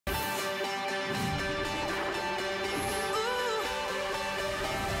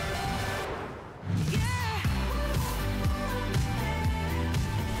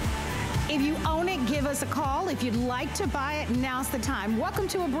If you own it, give us a call. If you'd like to buy it, now's the time. Welcome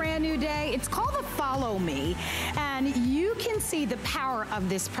to a brand new day. It's called the Follow Me, and you can see the power of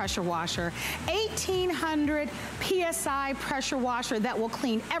this pressure washer. 1,800 PSI pressure washer that will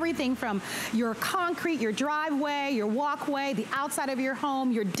clean everything from your concrete, your driveway, your walkway, the outside of your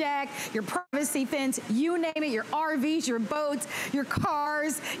home, your deck, your privacy fence, you name it, your RVs, your boats, your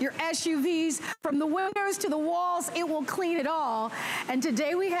cars, your SUVs, from the windows to the walls, it will clean it all. And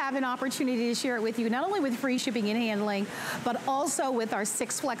today we have an opportunity to share it with you, not only with free shipping and handling, but also with our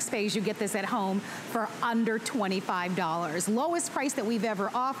 6 flex pays. You get this at home for under $25. Lowest price that we've ever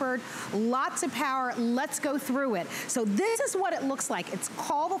offered. Lots of power. Let's go through it. So this is what it looks like. It's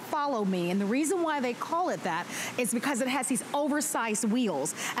called the Follow Me, and the reason why they call it that is because it has these oversized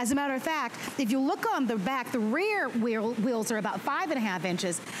wheels. As a matter of fact, if you look on the back, the rear wheels are about 5.5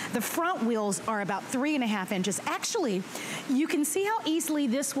 inches. The front wheels are about 3.5 inches. Actually, you can see how easily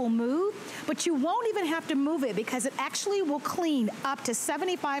this will move, but you won't even have to move it because it actually will clean up to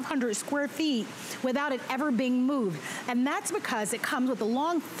 7,500 square feet without it ever being moved. And that's because it comes with a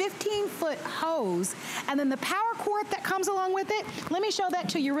long 15-foot hose, and then the power cord that comes along with it, let me show that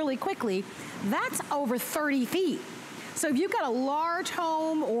to you really quickly. That's over 30 feet. So if you've got a large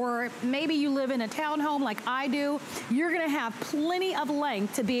home, or maybe you live in a townhome like I do, you're gonna have plenty of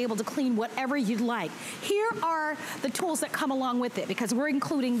length to be able to clean whatever you'd like. Here are the tools that come along with it, because we're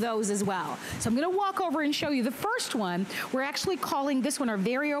including those as well. So I'm gonna walk over and show you the first one. We're actually calling this one our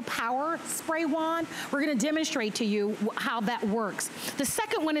Vario Power Spray Wand. We're gonna demonstrate to you how that works. The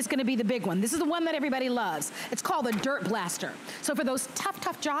second one is gonna be the big one. This is the one that everybody loves. It's called the Dirt Blaster. So for those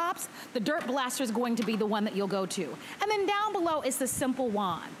tough jobs, the Dirt Blaster is going to be the one that you'll go to. And then down below is the Simple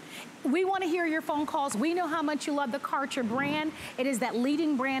Wand. We want to hear your phone calls. We know how much you love the Karcher brand. It is that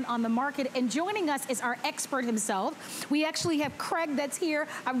leading brand on the market. And joining us is our expert himself. We actually have Craig that's here.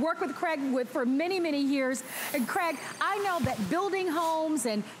 I've worked with Craig for many, many years. And Craig, I know that building homes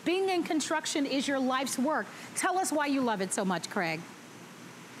and being in construction is your life's work. Tell us why you love it so much, Craig.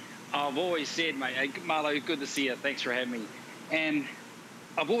 I've always said, mate, Marlo, good to see you. Thanks for having me. And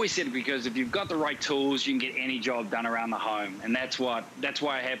I've always said, because if you've got the right tools, you can get any job done around the home. And that's why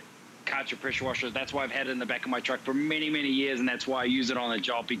I have Karcher pressure washers. That's why I've had it in the back of my truck for many, many years. And that's why I use it on the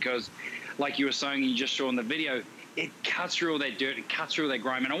job, because like you were saying, you just saw in the video, it cuts through all that dirt, it cuts through all that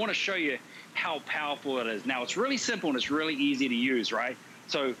grime. And I want to show you how powerful it is. Now, it's really simple and it's really easy to use, right?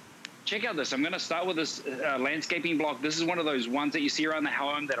 So check out this. I'm going to start with this landscaping block. This is one of those ones that you see around the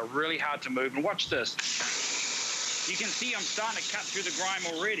home that are really hard to move. And watch this. You can see I'm starting to cut through the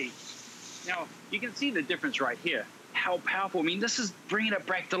grime already. Now, you can see the difference right here, how powerful. I mean, this is bringing it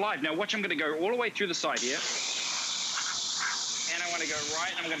back to life. Now, watch, I'm going to go all the way through the side here. And I'm going to go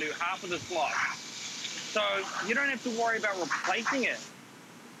right, and I'm going to do half of this block. So you don't have to worry about replacing it.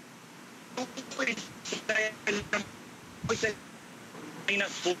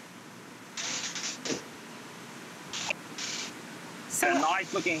 A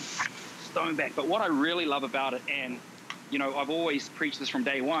nice looking stone back. But what I really love about it, and you know, I've always preached this from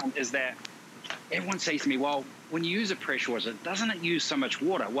day one, is that everyone says to me, well, when you use a pressure washer, doesn't it use so much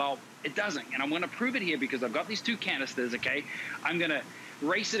water? Well, it doesn't. And I'm going to prove it here, because I've got these 2 canisters, okay? I'm going to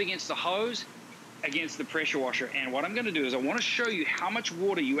race it against the hose, against the pressure washer. And what I'm going to do is I want to show you how much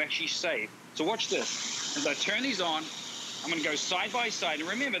water you actually save. So watch this. As I turn these on, I'm going to go side by side. And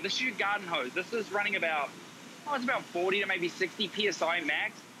remember, this is your garden hose. This is running about, it's about 40 to maybe 60 PSI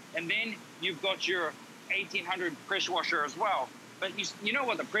max. And then you've got your 1,800 pressure washer as well. But you know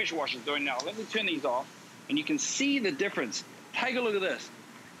what the pressure washer is doing now. Let me turn these off, and you can see the difference. Take a look at this.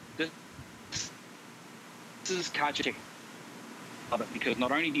 This is Karcher. Love it, because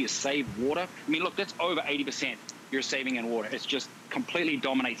not only do you save water, I mean, look, that's over 80% you're saving in water. It's just completely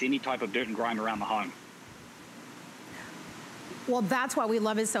dominates any type of dirt and grime around the home. Well, that's why we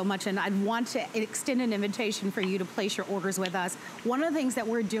love it so much, and I'd want to extend an invitation for you to place your orders with us. One of the things that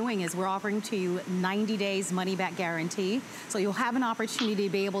we're doing is we're offering to you 90 days money-back guarantee, so you'll have an opportunity to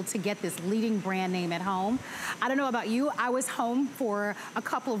be able to get this leading brand name at home. I don't know about you, I was home for a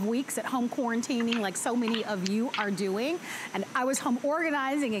couple of weeks at home quarantining like so many of you are doing, and I was home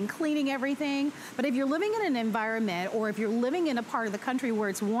organizing and cleaning everything. But if you're living in an environment, or if you're living in a part of the country where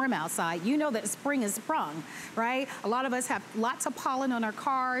it's warm outside, you know that spring has sprung, right? A lot of us have lots of pollen on our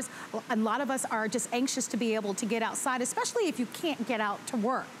cars. A lot of us are just anxious to be able to get outside, especially if you can't get out to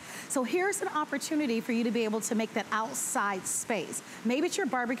work. So here's an opportunity for you to be able to make that outside space. Maybe it's your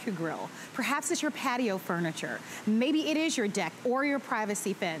barbecue grill. Perhaps it's your patio furniture. Maybe it is your deck or your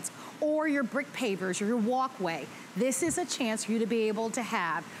privacy fence or your brick pavers or your walkway. This is a chance for you to be able to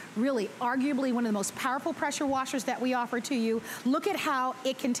have really arguably one of the most powerful pressure washers that we offer to you. Look at how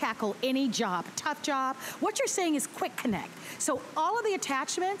it can tackle any job, tough job. What you're saying is quick connect. So all of the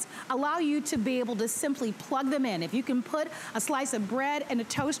attachments allow you to be able to simply plug them in. If you can put a slice of bread and a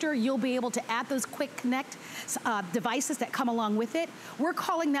toaster, you'll be able to add those quick connect devices that come along with it. We're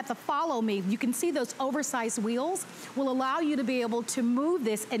calling that the Follow Me. You can see those oversized wheels will allow you to be able to move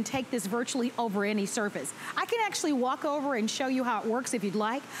this and take this virtually over any surface. I can actually walk over and show you how it works if you'd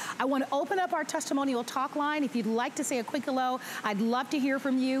like. I want to open up our testimonial talk line. If you'd like to say a quick hello, I'd love to hear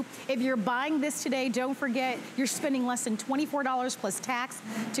from you. If you're buying this today, don't forget you're spending less than $24 plus tax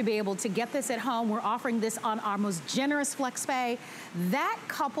to be able to get this at home. We're offering this on our most generous flex pay. That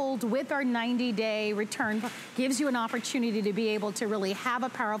coupled with our 90-day return gives you an opportunity to be able to really have a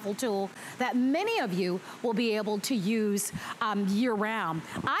powerful tool that many of you will be able to use year round.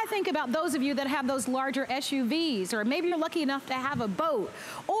 I think about those of you that have those larger SUVs, or maybe you're lucky enough to have a boat,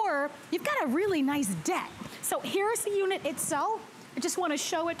 or you've got a really nice deck. So here's the unit itself. I just want to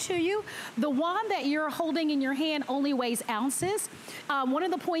show it to you. The one that you're holding in your hand only weighs ounces. One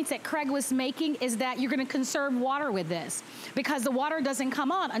of the points that Craig was making is that you're going to conserve water with this because the water doesn't come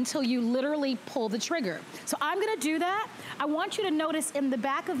on until you literally pull the trigger. So I'm going to do that. I want you to notice in the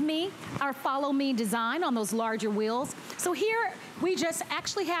back of me, our Follow Me design on those larger wheels. So here we just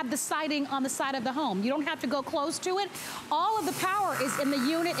actually have the siding on the side of the home. You don't have to go close to it. All of the power is in the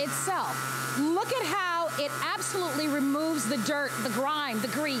unit itself. Look at how it absolutely removes the dirt, the grime, the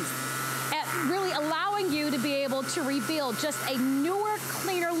grease, and really allowing you to be able to reveal just a newer,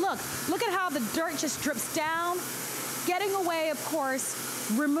 cleaner look. Look at how the dirt just drips down, getting away, of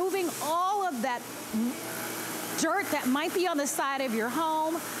course, removing all of that dirt that might be on the side of your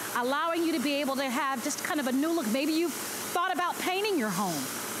home, allowing you to be able to have just kind of a new look. Maybe you've thought about painting your home,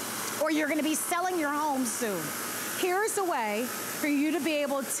 or you're going to be selling your home soon. Here's a way for you to be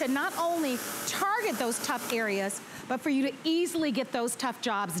able to not only target those tough areas, but for you to easily get those tough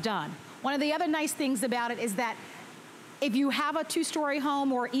jobs done. One of the other nice things about it is that if you have a two-story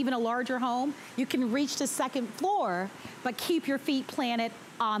home or even a larger home, you can reach the second floor, but keep your feet planted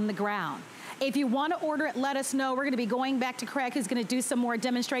on the ground. If you want to order it, let us know. We're going to be going back to Craig, who's going to do some more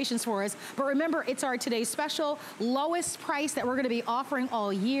demonstrations for us. But remember, it's our today's special, lowest price that we're going to be offering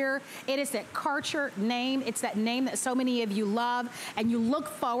all year. It is that Karcher name. It's that name that so many of you love, and you look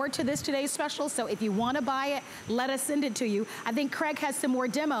forward to this today's special. So if you want to buy it, let us send it to you. I think Craig has some more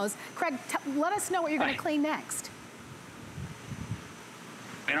demos. Craig, let us know what you're going to clean next.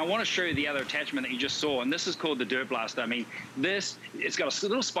 And I want to show you the other attachment that you just saw, and this is called the Dirt Blaster. I mean, it's got a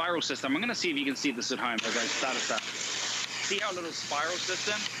little spiral system. I'm going to see if you can see this at home as I start it up. See our little spiral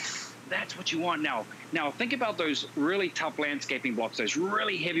system? That's what you want now. Now, think about those really tough landscaping blocks, those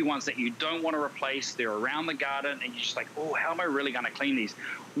really heavy ones that you don't want to replace. They're around the garden, and you're just like, oh, how am I really going to clean these?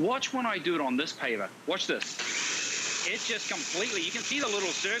 Watch when I do it on this paver. Watch this. It just completely, you can see the little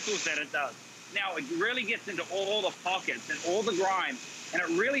circles that it does. Now, it really gets into all the pockets and all the grime, and it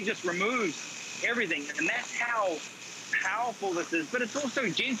really just removes everything. And that's how powerful this is. But it's also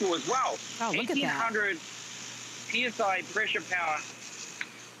gentle as well. Oh, look at that. 1,800 PSI pressure power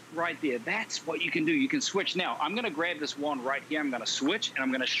right there. That's what you can do. You can switch. Now, I'm going to grab this wand right here. I'm going to switch, and I'm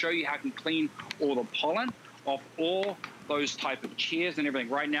going to show you how I can clean all the pollen off all those type of chairs and everything.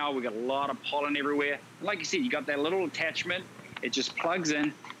 Right now, we've got a lot of pollen everywhere. And like you said, you got that little attachment. It just plugs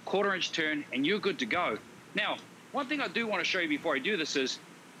in, quarter-inch turn, and you're good to go. Now, one thing I do want to show you before I do this is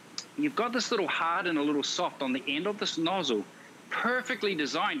you've got this little hard and a little soft on the end of this nozzle, perfectly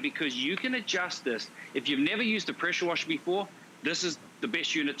designed because you can adjust this. If you've never used a pressure washer before, this is the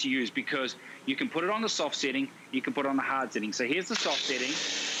best unit to use because you can put it on the soft setting, you can put it on the hard setting. So here's the soft setting,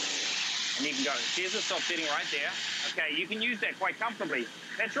 and you can go, here's the soft setting right there. Okay, you can use that quite comfortably.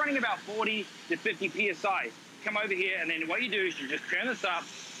 That's running about 40 to 50 PSI. Come over here, and then what you do is you just turn this up.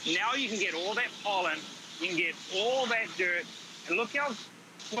 Now you can get all that pollen, you can get all that dirt, and look how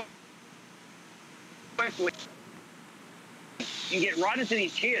quickly you can get right into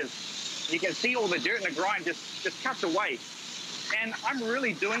these chairs. You can see all the dirt and the grime just cuts away. And I'm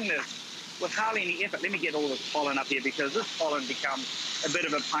really doing this with hardly any effort. Let me get all this pollen up here because this pollen becomes a bit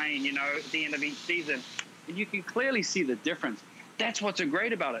of a pain, you know, at the end of each season. And you can clearly see the difference. That's what's so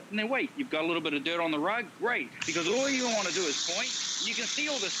great about it. And then wait, you've got a little bit of dirt on the rug? Great, because all you want to do is point. You can see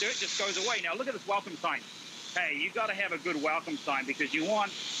all this dirt just goes away. Now look at this welcome sign. hey, you got to have a good welcome sign because you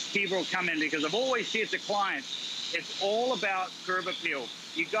want people to come in, because I've always said to clients, it's all about curb appeal.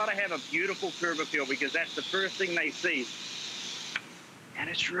 You got to have a beautiful curb appeal because that's the first thing they see. And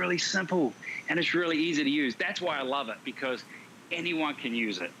it's really simple and it's really easy to use. That's why I love it, because anyone can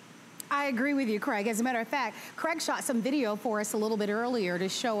use it. I agree with you, Craig. As a matter of fact, Craig shot some video for us a little bit earlier to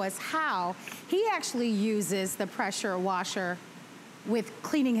show us how he actually uses the pressure washer with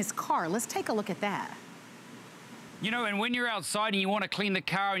cleaning his car. Let's take a look at that. You know, and when you're outside and you want to clean the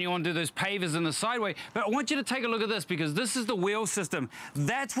car and you want to do those pavers in the sideway, but I want you to take a look at this, because this is the wheel system.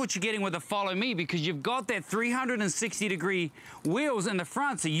 That's what you're getting with the Follow Me, because you've got that 360-degree wheels in the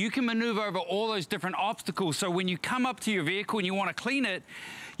front, so you can maneuver over all those different obstacles. So when you come up to your vehicle and you want to clean it,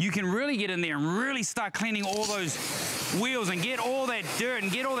 you can really get in there and really start cleaning all those wheels and get all that dirt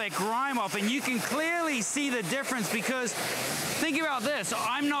and get all that grime off. And you can clearly see the difference, because think about this.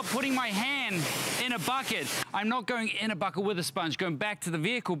 I'm not putting my hand in a bucket. I'm not going in a bucket with a sponge, going back to the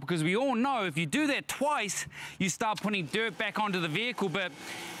vehicle, because we all know if you do that twice, you start putting dirt back onto the vehicle. But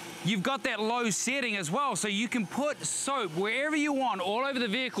you've got that low setting as well, so you can put soap wherever you want, all over the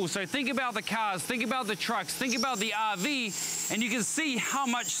vehicle. So think about the cars, think about the trucks, think about the RV, and you can see how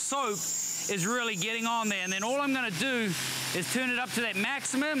much soap is really getting on there. And then all I'm gonna do is turn it up to that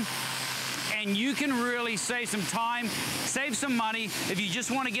maximum, and you can really save some time, save some money. If you just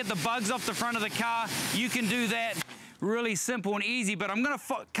want to get the bugs off the front of the car, you can do that. Really simple and easy. But I'm going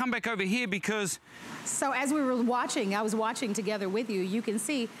to come back over here, because... So as we were watching, I was watching together with you, you can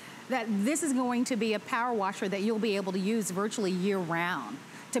see that this is going to be a power washer that you'll be able to use virtually year-round.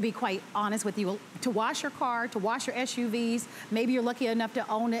 To be quite honest with you, to wash your car, to wash your SUVs, maybe you're lucky enough to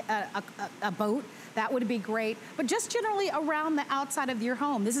own a boat, that would be great. But just generally around the outside of your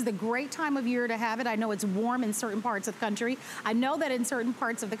home, this is the great time of year to have it. I know it's warm in certain parts of the country. I know that in certain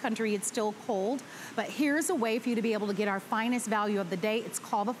parts of the country it's still cold, but here's a way for you to be able to get our finest value of the day. It's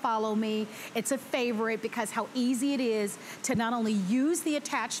called the Follow Me. It's a favorite because how easy it is to not only use the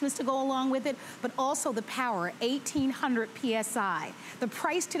attachments to go along with it, but also the power, 1800 PSI. The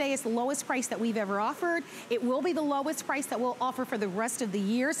price today is the lowest price that we've ever offered. It will be the lowest price that we'll offer for the rest of the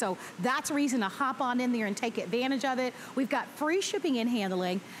year, so that's a reason to hop on in there and take advantage of it. We've got free shipping and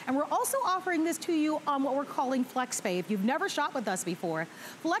handling, and we're also offering this to you on what we're calling FlexPay. If you've never shopped with us before,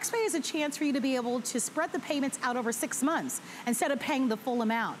 FlexPay is a chance for you to be able to spread the payments out over 6 months instead of paying the full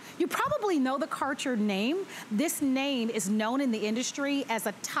amount. You probably know the Karcher name. This name is known in the industry as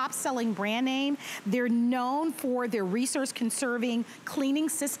a top-selling brand name. They're known for their resource-conserving cleaning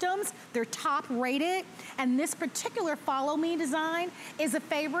systems. They're top-rated, and this particular Follow Me design is a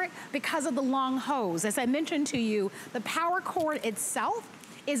favorite because of the long hose. As I mentioned to you, the power cord itself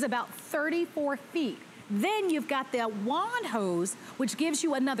is about 34 feet. Then you've got the wand hose, which gives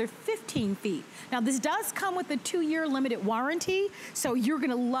you another 15 feet. Now this does come with a 2-year limited warranty, so you're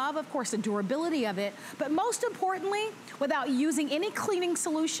gonna love, of course, the durability of it, but most importantly, without using any cleaning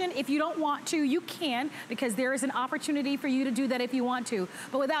solution, if you don't want to, you can, because there is an opportunity for you to do that if you want to,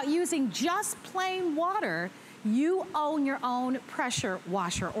 but without using just plain water, you own your own pressure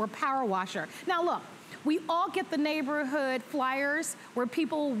washer or power washer. Now look, we all get the neighborhood flyers where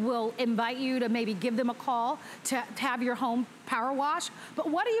people will invite you to maybe give them a call to have your home power wash.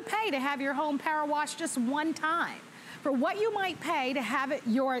 But what do you pay to have your home power wash just one time? For what you might pay to have it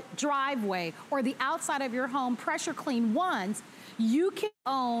your driveway or the outside of your home pressure clean once, you can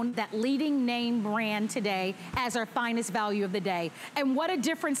own that leading name brand today as our finest value of the day. And what a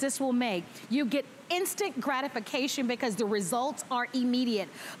difference this will make. You get instant gratification because the results are immediate.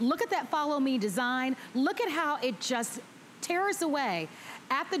 Look at that Follow Me design. Look at how it just tears away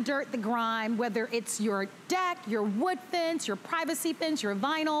at the dirt, the grime, whether it's your deck, your wood fence, your privacy fence, your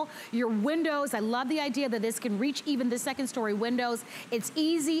vinyl, your windows. I love the idea that this can reach even the second story windows. It's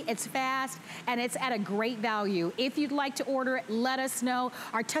easy, it's fast, and it's at a great value. If you'd like to order it, let us know.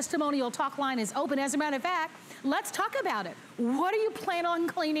 Our testimonial talk line is open. As a matter of fact, let's talk about it. What do you plan on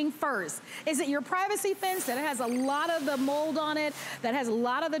cleaning first? Is it your privacy fence that has a lot of the mold on it, that has a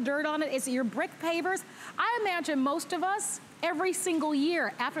lot of the dirt on it? Is it your brick pavers? I imagine most of us, every single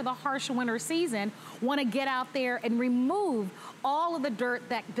year after the harsh winter season, want to get out there and remove all of the dirt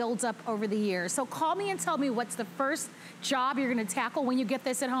that builds up over the years. So call me and tell me what's the first job you're going to tackle when you get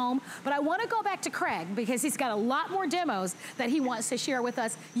this at home. But I want to go back to Craig because he's got a lot more demos that he wants to share with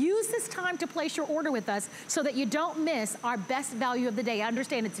us. Use this time to place your order with us so that you don't miss our best value of the day. I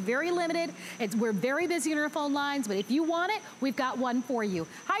understand it's very limited. We're very busy on our phone lines, but if you want it, we've got one for you.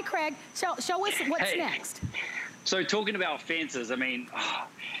 Hi, Craig. Show us what's next. So talking about fences, I mean,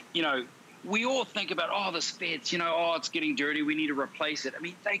 you know, we all think about, oh, this fence, you know, oh, it's getting dirty, we need to replace it. I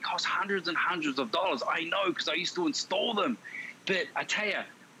mean, they cost hundreds and hundreds of dollars. I know, because I used to install them. But I tell you,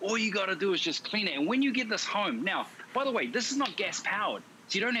 all you got to do is just clean it. And when you get this home, now, by the way, this is not gas powered.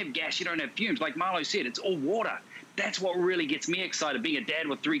 So you don't have gas, you don't have fumes. Like Marlo said, it's all water. That's what really gets me excited. Being a dad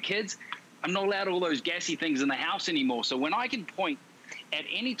with 3 kids, I'm not allowed all those gassy things in the house anymore. So when I can point at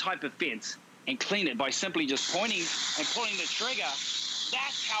any type of fence and clean it by simply just pointing and pulling the trigger,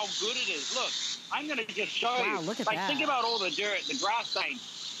 that's how good it is. Look, I'm going to just show you. Look at like, that. Think about all the dirt, the grass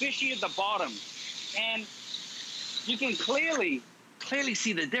stains, fishy at the bottom. And you can clearly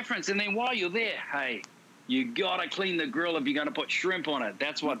see the difference. And then while you're there, hey, you got to clean the grill if you're going to put shrimp on it.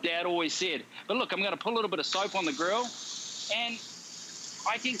 That's what Dad always said. But look, I'm going to put a little bit of soap on the grill, and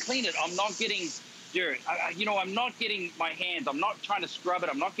I can clean it. I'm not getting dirt. I'm not getting my hands. I'm not trying to scrub it.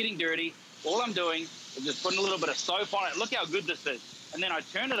 I'm not getting dirty. All I'm doing is just putting a little bit of soap on it. Look how good this is. And then I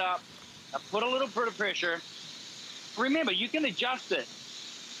turn it up. I put a little bit of pressure. Remember, you can adjust it.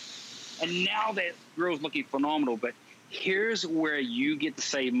 And now that grill's looking phenomenal. But here's where you get to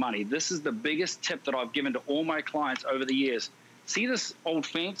save money. This is the biggest tip that I've given to all my clients over the years. See this old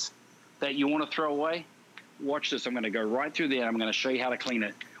fence that you want to throw away? Watch this. I'm going to go right through there. I'm going to show you how to clean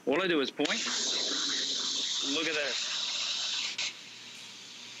it. All I do is point. Look at this.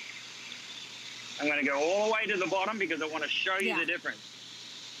 I'm going to go all the way to the bottom because I want to show you the difference.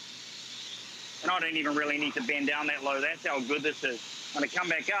 And I don't even really need to bend down that low. That's how good this is. I'm going to come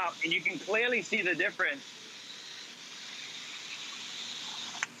back up, and you can clearly see the difference.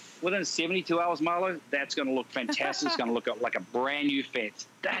 Within 72 hours, Marlo, that's going to look fantastic. It's going to look like a brand new fence.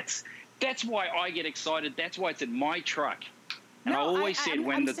 That's why I get excited. That's why it's in my truck. And I always said,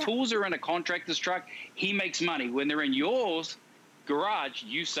 when the tools are in a contractor's truck, he makes money. When they're in yours garage,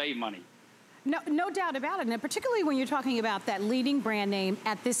 you save money. No doubt about it, and particularly when you're talking about that leading brand name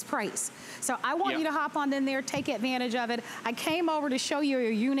at this price. So I want you to hop on in there, take advantage of it. I came over to show you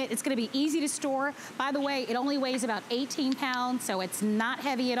your unit. It's gonna be easy to store. By the way, it only weighs about 18 pounds, so it's not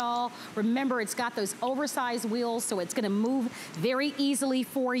heavy at all. Remember, it's got those oversized wheels, so it's gonna move very easily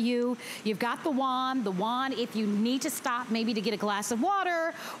for you. You've got the wand. The wand, if you need to stop maybe to get a glass of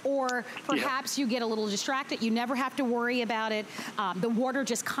water, or perhaps you get a little distracted, you never have to worry about it. The water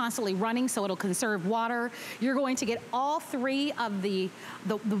just constantly running, so it'll conserve water. You're going to get all 3 of the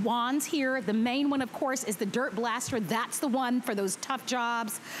wands here. The main one, of course, is the Dirt Blaster. That's the one for those tough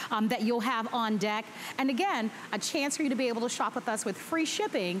jobs that you'll have on deck. And again, a chance for you to be able to shop with us with free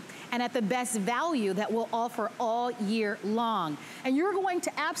shipping and at the best value that we'll offer all year long. And you're going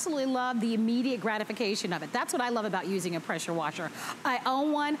to absolutely love the immediate gratification of it. That's what I love about using a pressure washer. I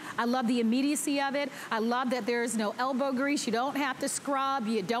own one. I love the immediacy of it. I love that there's no elbow grease. You don't have to scrub.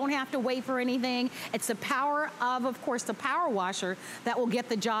 You don't have to wait for anything. It's the power of course, the power washer that will get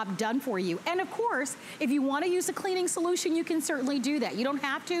the job done for you. And of course, if you want to use a cleaning solution, you can certainly do that. You don't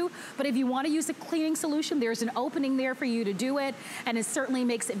have to, but if you want to use a cleaning solution, there's an opening there for you to do it, and it certainly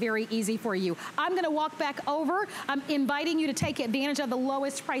makes it very easy for you. I'm going to walk back over. I'm inviting you to take advantage of the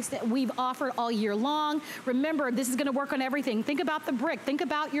lowest price that we've offered all year long. Remember, this is going to work on everything. Think about the brick. Think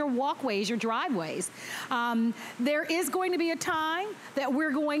about your walkways, your driveways. There is going to be a time that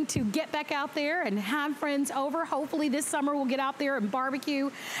we're going to get back out there and have friends over. Hopefully this summer we'll get out there and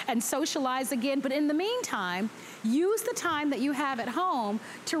barbecue and socialize again. But in the meantime, use the time that you have at home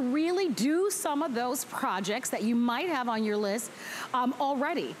to really do some of those projects that you might have on your list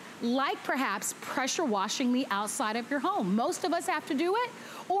already, like perhaps pressure washing the outside of your home. Most of us have to do it,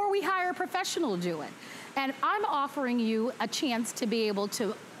 or we hire a professional to do it. And I'm offering you a chance to be able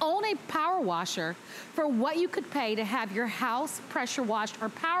to own a power washer for what you could pay to have your house pressure washed or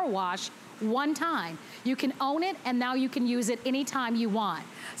power washed one time. You can own it, and now you can use it anytime you want.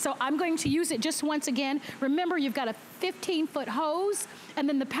 So I'm going to use it just once again. Remember, you've got a 15-foot hose, and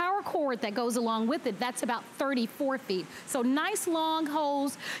then the power cord that goes along with it, that's about 34 feet. So nice long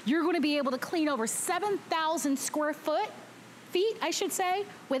hose. You're going to be able to clean over 7,000 square feet, I should say,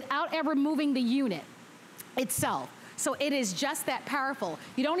 without ever moving the unit itself. So it is just that powerful.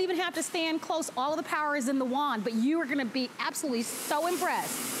 You don't even have to stand close. All of the power is in the wand, but you are going to be absolutely so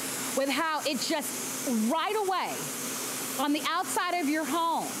impressed with how it just right away on the outside of your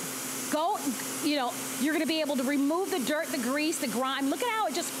home, you're going to be able to remove the dirt, the grease, the grime. Look at how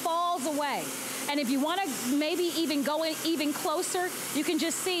it just falls away. And if you want to maybe even go in even closer, you can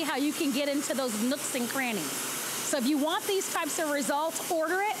just see how you can get into those nooks and crannies. So if you want these types of results,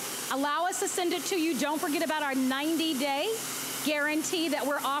 order it. Allow us to send it to you. Don't forget about our 90-day guarantee that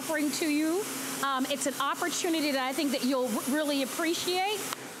we're offering to you. It's an opportunity that I think that you'll really appreciate.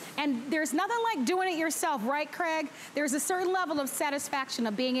 And there's nothing like doing it yourself, right, Craig? There's a certain level of satisfaction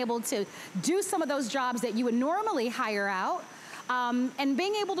of being able to do some of those jobs that you would normally hire out, and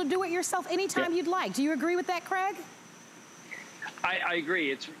being able to do it yourself anytime you'd like. Do you agree with that, Craig? I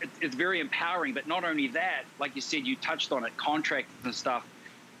agree. It's very empowering, but not only that, like you said, you touched on it, contracts and stuff.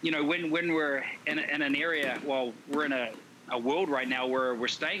 You know, when we're in an area, well, we're in a world right now where we're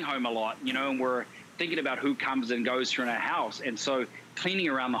staying home a lot, you know, and we're thinking about who comes and goes through our house. And so cleaning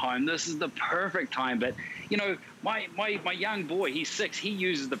around the home, this is the perfect time. But, you know, my young boy, he's 6, he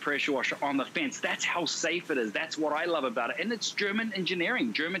uses the pressure washer on the fence. That's how safe it is. That's what I love about it. And it's German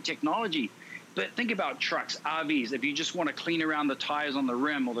engineering, German technology. But think about trucks, RVs. If you just want to clean around the tires on the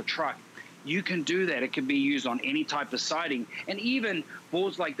rim or the truck, you can do that. It can be used on any type of siding, and even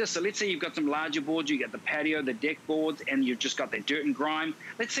boards like this. So let's say you've got some larger boards, you got the patio, the deck boards, and you've just got that dirt and grime.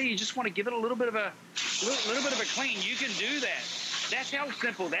 Let's say you just want to give it a little bit of a clean. You can do that. That's how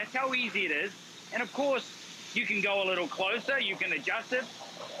simple, that's how easy it is. And of course, you can go a little closer, you can adjust it,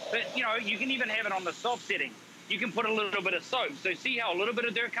 but you know, you can even have it on the soft setting. You can put a little bit of soap. So see how a little bit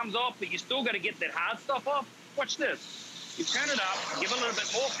of dirt comes off, but you still got to get that hard stuff off? Watch this. You turn it up, give it a little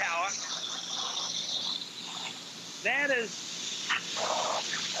bit more power. That is,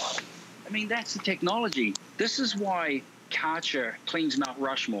 I mean, that's the technology. This is why Karcher cleans Mount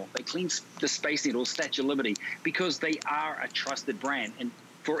Rushmore. They clean the Space Needle, Statue of Liberty, because they are a trusted brand. And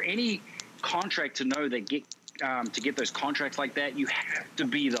for any contract to know they get to get those contracts like that, you have to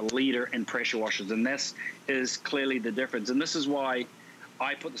be the leader in pressure washers, and this is clearly the difference. And this is why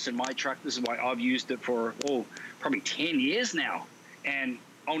I put this in my truck. This is why I've used it for probably 10 years now, and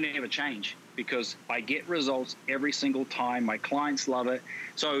I'll never change because I get results every single time. My clients love it.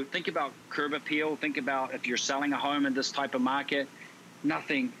 So think about curb appeal. Think about if you're selling a home in this type of market,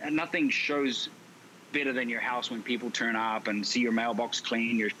 nothing shows better than your house when people turn up and see your mailbox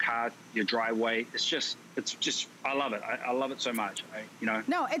clean, your car, your driveway. It's just, I love it. I love it so much, you know.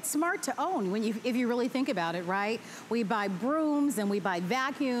 No, it's smart to own if you really think about it, right? We buy brooms and we buy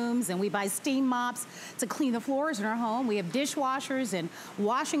vacuums and we buy steam mops to clean the floors in our home. We have dishwashers and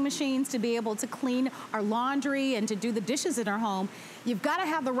washing machines to be able to clean our laundry and to do the dishes in our home. You've got to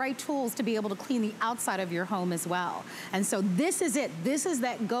have the right tools to be able to clean the outside of your home as well. And so this is it. This is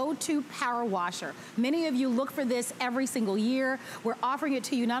that go-to power washer. Many of you look for this every single year. We're offering it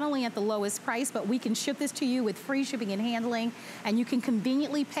to you not only at the lowest price, but we can ship this to you with free shipping and handling, and you can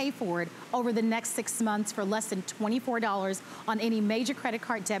conveniently pay for it over the next 6 months for less than $24 on any major credit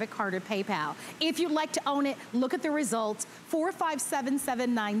card, debit card, or PayPal. If you'd like to own it, look at the results,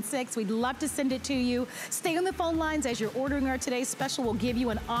 457796. We'd love to send it to you. Stay on the phone lines as you're ordering our today's special. We'll give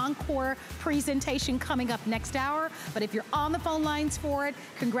you an encore presentation coming up next hour. But if you're on the phone lines for it,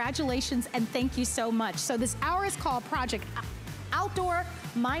 congratulations and thank you so much. So this hour is called Project Outdoor.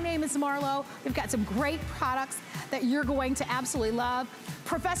 My name is Marlo. We've got some great products that you're going to absolutely love.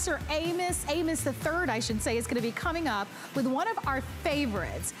 Professor Amos III, I should say, is going to be coming up with one of our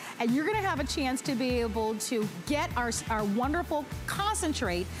favorites. And you're going to have a chance to be able to get our wonderful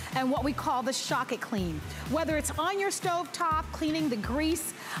concentrate and what we call the Shock It Clean. Whether it's on your stove top, cleaning the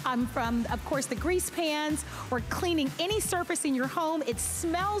grease from, of course, the grease pans, or cleaning any surface in your home, it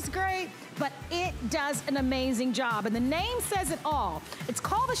smells great, but it does an amazing job. And the name says it all. It's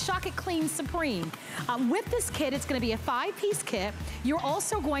called the Shock It Clean Supreme. With this kit, it's going to be a 5-piece kit. You're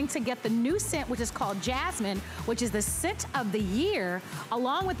also going to get the new scent, which is called Jasmine, which is the scent of the year,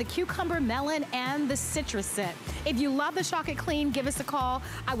 along with the cucumber, melon, and the citrus scent. If you love the Shock It Clean, give us a call.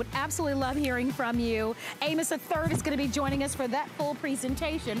 I would absolutely love hearing from you. Amos III is going to be joining us for that full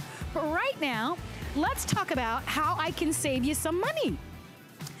presentation. But right now, let's talk about how I can save you some money.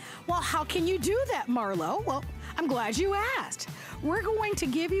 Well, how can you do that, Marlo? Well, I'm glad you asked. We're going to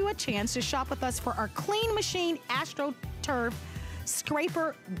give you a chance to shop with us for our Clean Machine AstroTurf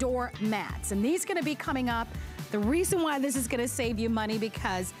Scraper Door Mats. And these are gonna be coming up. The reason why this is gonna save you money,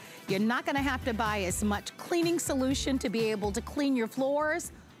 because you're not gonna have to buy as much cleaning solution to be able to clean your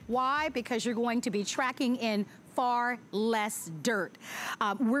floors. Why? Because you're going to be tracking in far less dirt.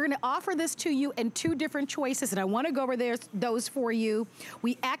 We're gonna offer this to you in 2 different choices, and I wanna go over those for you.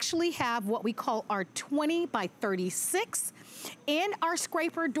 We actually have what we call our 20 by 36 and our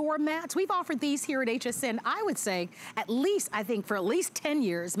scraper door mats. We've offered these here at HSN, I would say, at least, I think, for at least 10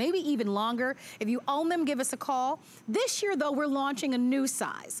 years, maybe even longer. If you own them, give us a call. This year, though, we're launching a new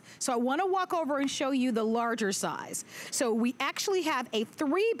size. So I wanna walk over and show you the larger size. So we actually have a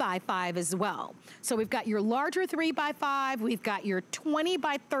 3 by 5 as well. So we've got your larger 3 by 5, we've got your 20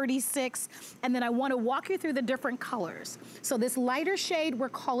 by 36, and then I wanna walk you through the different colors. So this lighter shade we're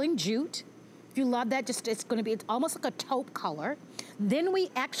calling jute. If you love that, it's almost like a taupe color. Then we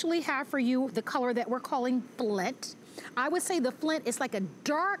actually have for you the color that we're calling Flint. I would say the Flint is like a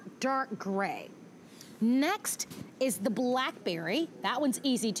dark, dark gray. Next is the Blackberry. That one's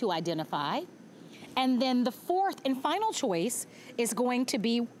easy to identify. And then the fourth and final choice is going to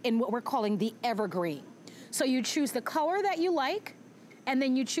be in what we're calling the Evergreen. So you choose the color that you like, and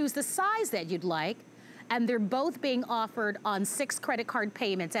then you choose the size that you'd like, and they're both being offered on 6 credit card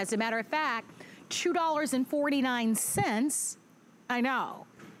payments. As a matter of fact, $2.49, I know,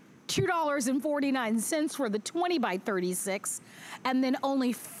 $2.49 for the 20 by 36, and then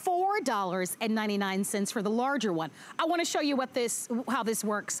only $4.99 for the larger one. I want to show you how this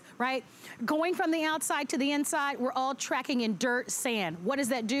works, right? Going from the outside to the inside, we're all tracking in dirt, sand. What does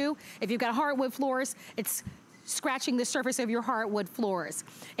that do? If you've got hardwood floors, it's scratching the surface of your hardwood floors.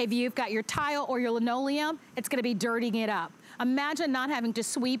 If you've got your tile or your linoleum, it's going to be dirtying it up. Imagine not having to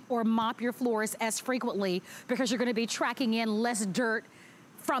sweep or mop your floors as frequently because you're going to be tracking in less dirt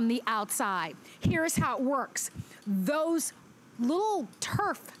from the outside. Here's how it works. Those little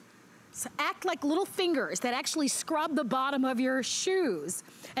turf act like little fingers that actually scrub the bottom of your shoes.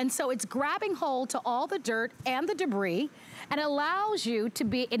 And so it's grabbing hold to all the dirt and the debris and allows you to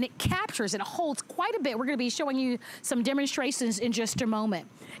be, and it captures and it holds quite a bit. We're gonna be showing you some demonstrations in just a moment.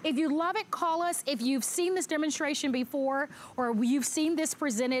 If you love it, call us. If you've seen this demonstration before or you've seen this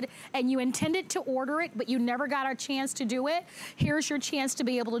presented and you intended to order it, but you never got a chance to do it, here's your chance to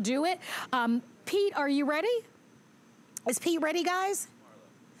be able to do it. Pete, are you ready? Is Pete ready, guys?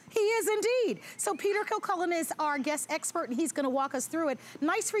 He is indeed. So Peter Kilcullen is our guest expert and he's gonna walk us through it.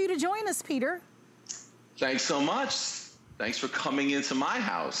 Nice for you to join us, Peter. Thanks so much. Thanks for coming into my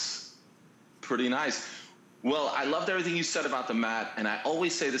house. Pretty nice. Well, I loved everything you said about the mat, and I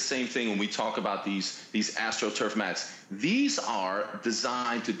always say the same thing when we talk about these AstroTurf mats. These are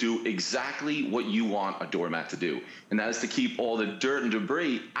designed to do exactly what you want a doormat to do, and that is to keep all the dirt and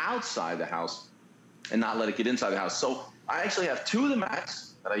debris outside the house and not let it get inside the house. So I actually have 2 of the mats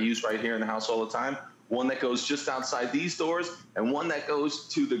that I use right here in the house all the time, one that goes just outside these doors and one that goes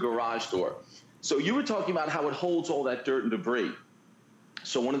to the garage door. So you were talking about how it holds all that dirt and debris.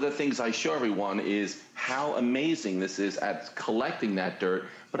 So one of the things I show everyone is how amazing this is at collecting that dirt,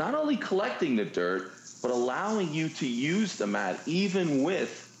 but not only collecting the dirt, but allowing you to use the mat even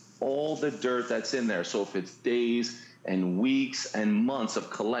with all the dirt that's in there. So if it's days and weeks and months of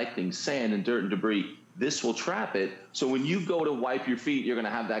collecting sand and dirt and debris, this will trap it. So when you go to wipe your feet, you're gonna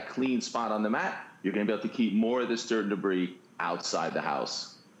have that clean spot on the mat. You're gonna be able to keep more of this dirt and debris outside the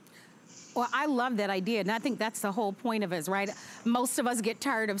house. Well, I love that idea, and I think that's the whole point of it, right? Most of us get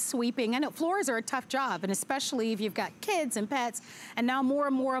tired of sweeping. I know floors are a tough job, and especially if you've got kids and pets, and now more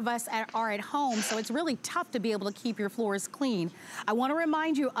and more of us are at home, so it's really tough to be able to keep your floors clean. I want to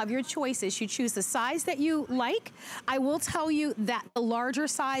remind you of your choices. You choose the size that you like. I will tell you that the larger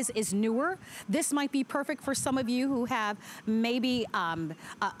size is newer. This might be perfect for some of you who have maybe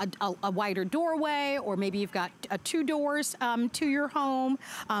a wider doorway, or maybe you've got 2 doors to your home,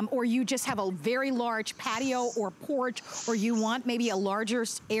 or you just have a very large patio or porch, or you want maybe a larger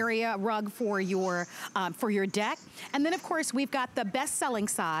area rug for your deck. And then of course we've got the best-selling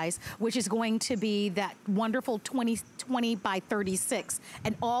size, which is going to be that wonderful 20 by 36,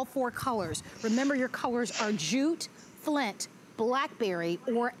 and all 4 colors. Remember, your colors are jute, flint, blackberry,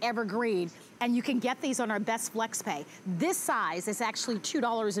 or evergreen. And you can get these on our best flex pay. This size is actually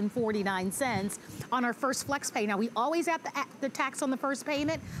 $2.49 on our first flex pay. Now, we always have the tax on the first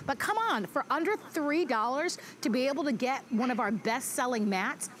payment, but come on, for under $3 to be able to get one of our best-selling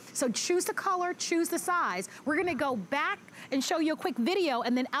mats. So choose the color, choose the size. We're gonna go back and show you a quick video,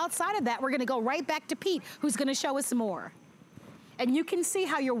 and then outside of that, we're gonna go right back to Pete, who's gonna show us some more. And you can see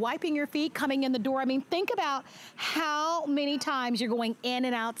how you're wiping your feet coming in the door. I mean, think about how many times you're going in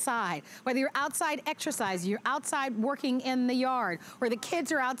and outside. Whether you're outside exercising, you're outside working in the yard, or the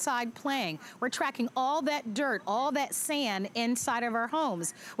kids are outside playing. We're tracking all that dirt, all that sand inside of our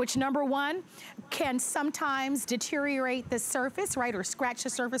homes, which, number one, can sometimes deteriorate the surface, right, or scratch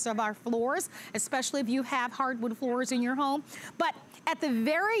the surface of our floors, especially if you have hardwood floors in your home. But at the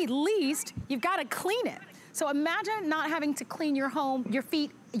very least, you've got to clean it. So imagine not having to clean your home, your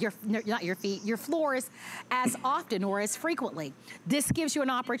floors as often or as frequently. This gives you an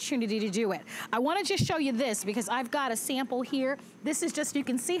opportunity to do it. I want to just show you this because I've got a sample here. This is just, you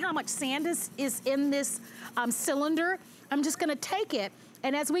can see how much sand is in this cylinder. I'm just going to take it,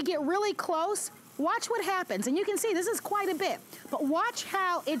 and as we get really close, watch what happens. And you can see this is quite a bit, but watch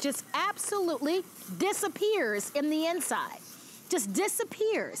how it just absolutely disappears in the inside. Just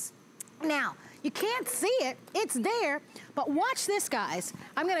disappears. Now, you can't see it, it's there, but watch this, guys.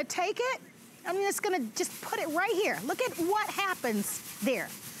 I'm gonna take it, I'm just gonna just put it right here. Look at what happens there.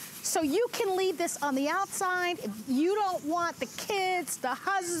 So you can leave this on the outside. If you don't want the kids, the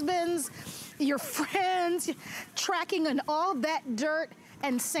husbands, your friends tracking in all that dirt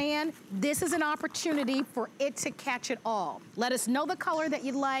and sand, this is an opportunity for it to catch it all. Let us know the color that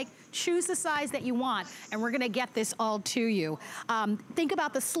you'd like, choose the size that you want, and we're gonna get this all to you. Think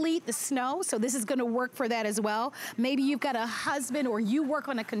about the sleet, the snow, so this is gonna work for that as well. Maybe you've got a husband, or you work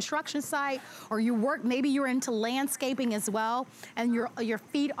on a construction site, or maybe you're into landscaping as well, and your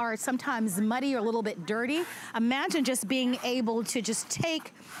feet are sometimes muddy or a little bit dirty. Imagine just being able to just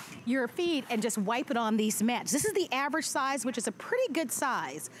take your feet and just wipe it on these mats. This is the average size, which is a pretty good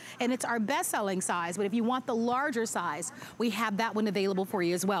size, and it's our best-selling size, but if you want the larger size, we have that one available for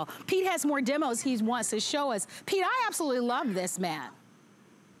you as well. Pete has more demos he wants to show us. Pete, I absolutely love this mat.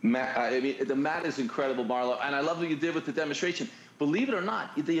 I mean, the mat is incredible, Marlo, and I love what you did with the demonstration. Believe it or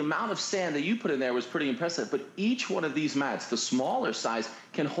not, the amount of sand that you put in there was pretty impressive, but each one of these mats, the smaller size,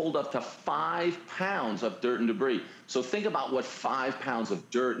 can hold up to 5 pounds of dirt and debris. So think about what 5 pounds of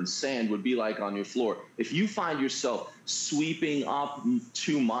dirt and sand would be like on your floor. If you find yourself sweeping up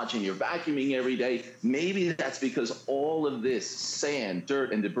too much and you're vacuuming every day, maybe that's because all of this sand,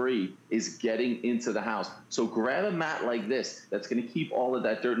 dirt, and debris is getting into the house. So grab a mat like this that's going to keep all of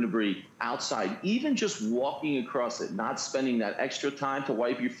that dirt and debris outside. Even just walking across it, not spending that extra time to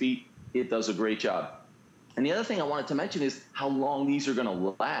wipe your feet, it does a great job. And the other thing I wanted to mention is how long these are going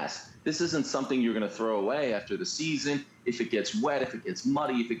to last. This isn't something you're going to throw away after the season. If it gets wet, if it gets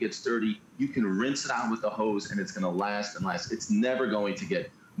muddy, if it gets dirty, you can rinse it out with the hose and it's going to last and last. It's never going to get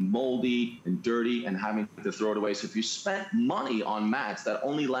moldy and dirty and having to throw it away. So if you spent money on mats that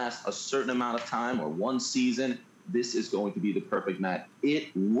only last a certain amount of time or one season, this is going to be the perfect mat.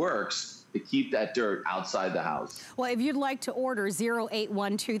 It works to keep that dirt outside the house. Well, if you'd like to order,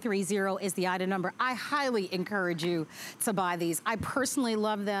 081230 is the item number. I highly encourage you to buy these. I personally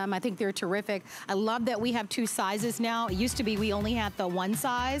love them. I think they're terrific. I love that we have 2 sizes now. It used to be we only had the 1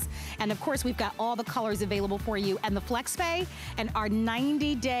 size. And of course, we've got all the colors available for you. And the FlexPay and our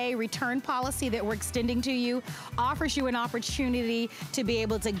 90-day return policy that we're extending to you offers you an opportunity to be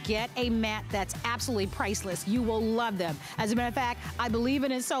able to get a mat that's absolutely priceless. You will love them. As a matter of fact, I believe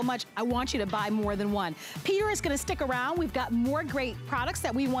in it so much, I want you to buy more than one. Peter is going to stick around. We've got more great products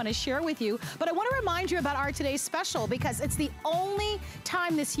that we want to share with you, but I want to remind you about our today's special because it's the only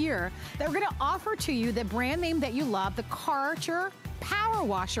time this year that we're going to offer to you the brand name that you love, the Karcher Power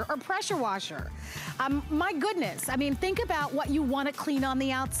Washer or Pressure Washer. My goodness, I mean, think about what you want to clean on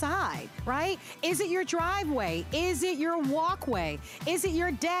the outside, right? Is it your driveway? Is it your walkway? Is it your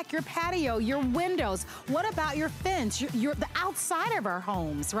deck, your patio, your windows? What about your fence, the outside of our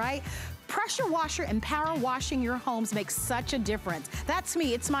homes, right? Pressure washer and power washing your homes makes such a difference. That's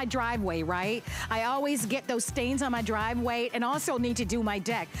me, it's my driveway, right? I always get those stains on my driveway and also need to do my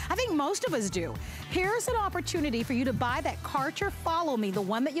deck. I think most of us do. Here's an opportunity for you to buy that Karcher Follow Me, the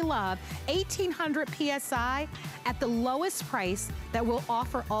one that you love, 1800 PSI at the lowest price that we'll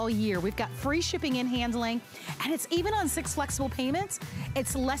offer all year. We've got free shipping and handling, and it's even on 6 flexible payments.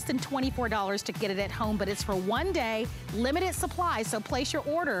 It's less than $24 to get it at home, but it's for 1 day, limited supply, so place your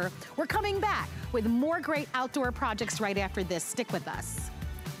order. We're coming back with more great outdoor projects right after this. Stick with us.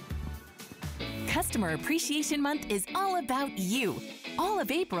 Customer Appreciation Month is all about you. All of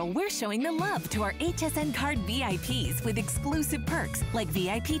April, we're showing the love to our HSN Card VIPs with exclusive perks like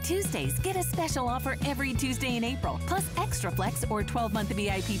VIP Tuesdays. Get a special offer every Tuesday in April, plus Extra Flex or 12-month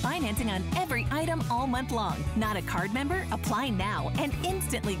VIP financing on every item all month long. Not a card member? Apply now and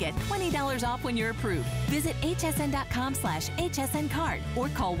instantly get $20 off when you're approved. Visit hsn.com/HSN Card or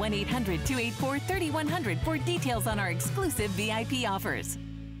call 1-800-284-3100 for details on our exclusive VIP offers.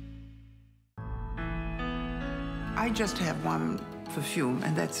 I just have one perfume,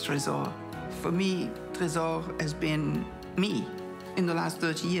 and that's Trésor. For me, Trésor has been me in the last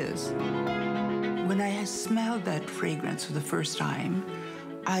 30 years. When I smelled that fragrance for the first time,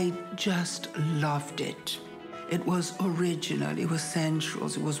 I just loved it. It was original, it was sensual,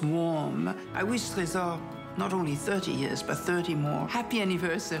 it was warm. I wish Trésor not only 30 years, but 30 more. Happy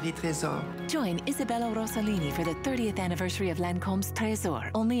anniversary, Trésor. Join Isabella Rossellini for the 30th anniversary of Lancome's Trésor,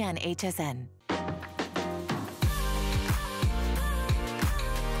 only on HSN.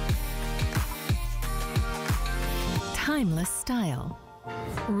 Timeless style,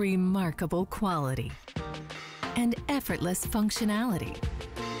 remarkable quality, and effortless functionality.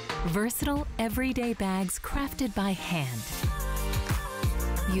 Versatile, everyday bags crafted by hand,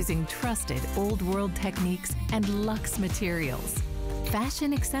 using trusted old world techniques and luxe materials.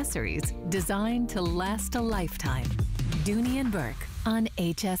 Fashion accessories designed to last a lifetime. Dooney & Burke on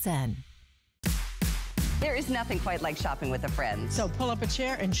HSN. There is nothing quite like shopping with a friend. So pull up a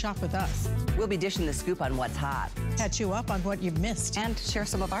chair and shop with us. We'll be dishing the scoop on what's hot. Catch you up on what you've missed. And share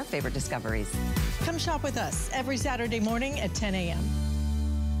some of our favorite discoveries. Come shop with us every Saturday morning at 10 a.m.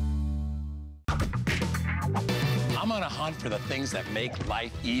 I'm on a hunt for the things that make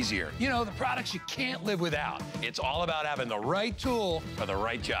life easier. You know, the products you can't live without. It's all about having the right tool for the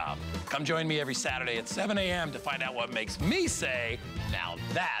right job. Come join me every Saturday at 7 a.m. to find out what makes me say, now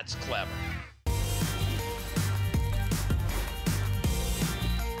that's clever.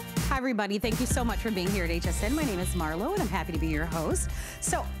 Hi, everybody. Thank you so much for being here at HSN. My name is Marlo, and I'm happy to be your host.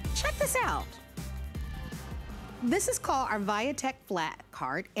 So check this out. This is called our Viatech Flat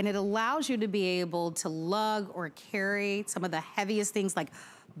Cart, and it allows you to be able to lug or carry some of the heaviest things like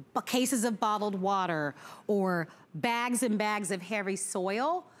cases of bottled water or bags and bags of heavy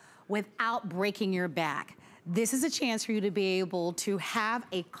soil without breaking your back. This is a chance for you to be able to have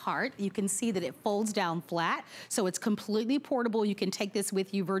a cart. You can see that it folds down flat, so it's completely portable. You can take this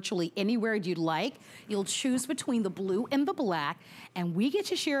with you virtually anywhere you'd like. You'll choose between the blue and the black, and we get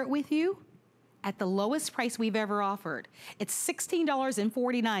to share it with you at the lowest price we've ever offered. It's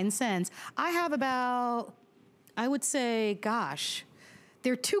 $16.49. I have about, I would say, gosh,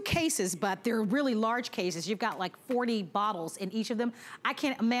 they're 2 cases, but they're really large cases. You've got like 40 bottles in each of them. I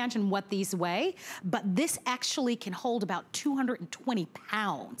can't imagine what these weigh, but this actually can hold about 220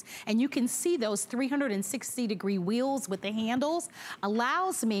 pounds. And you can see those 360-degree wheels with the handles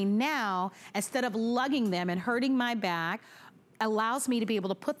allows me now, instead of lugging them and hurting my back, allows me to be able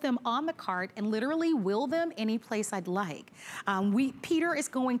to put them on the cart and literally wheel them any place I'd like. Peter is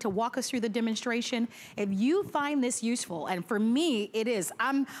going to walk us through the demonstration. If you find this useful, and for me it is,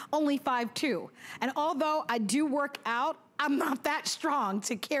 I'm only 5'2", and although I do work out, I'm not that strong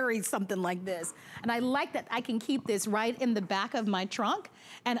to carry something like this. And I like that I can keep this right in the back of my trunk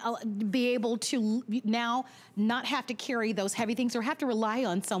and I'll be able to now not have to carry those heavy things or have to rely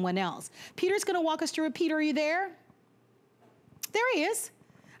on someone else. Peter's gonna walk us through it. Peter, are you there? There he is.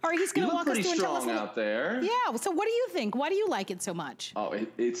 All right, he's going to walk us through and tell us. You look pretty strong out there. Yeah, so what do you think? Why do you like it so much? Oh,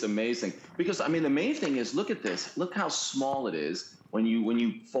 it's amazing. Because, I mean, the main thing is, look at this. Look how small it is when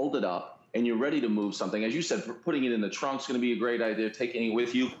you fold it up and you're ready to move something. As you said, putting it in the trunk is going to be a great idea, taking it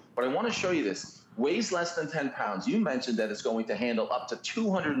with you. But I want to show you this. Weighs less than 10 pounds. You mentioned that it's going to handle up to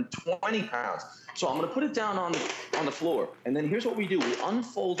 220 pounds. So I'm going to put it down on the floor. And then here's what we do. We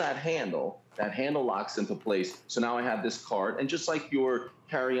unfold that handle. That handle locks into place. So now I have this cart. And just like your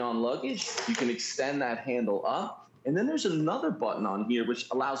carry-on luggage, you can extend that handle up. And then there's another button on here which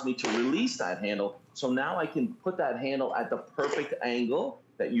allows me to release that handle. So now I can put that handle at the perfect angle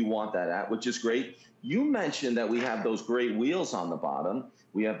that you want that at, which is great. You mentioned that we have those great wheels on the bottom.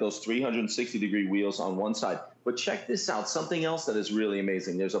 We have those 360-degree wheels on one side. But check this out, something else that is really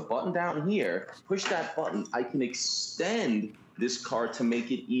amazing. There's a button down here. Push that button. I can extend this cart to make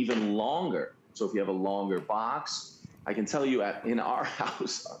it even longer. So if you have a longer box, I can tell you in our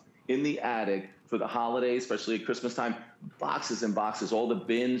house, in the attic, for the holidays, especially at Christmas time, boxes and boxes, all the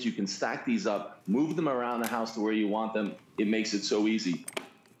bins, you can stack these up, move them around the house to where you want them. It makes it so easy.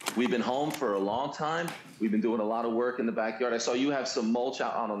 We've been home for a long time. We've been doing a lot of work in the backyard. I saw you have some mulch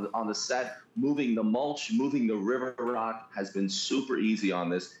out on the set. Moving the mulch, moving the river rock has been super easy on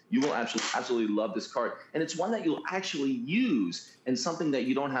this. You will absolutely love this cart. And it's one that you'll actually use and something that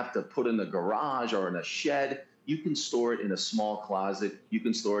you don't have to put in the garage or in a shed. You can store it in a small closet. You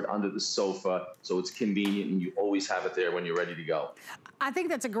can store it under the sofa, so it's convenient and you always have it there when you're ready to go. I think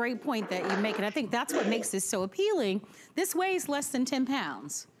that's a great point that you make, and I think that's what makes this so appealing. This weighs less than 10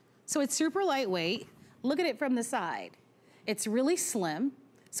 pounds, so it's super lightweight. Look at it from the side. It's really slim.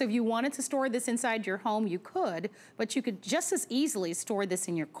 So if you wanted to store this inside your home, you could, but you could just as easily store this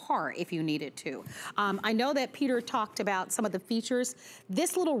in your car if you needed to. I know that Peter talked about some of the features.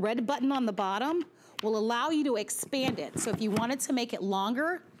 This little red button on the bottom will allow you to expand it. So if you wanted to make it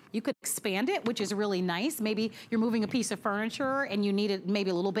longer, you could expand it, which is really nice. Maybe you're moving a piece of furniture and you needed maybe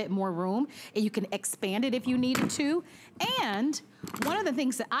a little bit more room, and you can expand it if you needed to. And one of the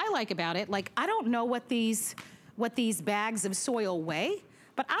things that I like about it, like I don't know what these bags of soil weigh,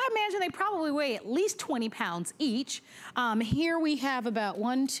 but I imagine they probably weigh at least 20 pounds each. Here we have about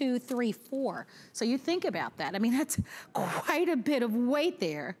 1, 2, 3, 4. So you think about that. I mean, that's quite a bit of weight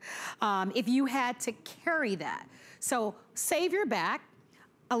there if you had to carry that. So save your back.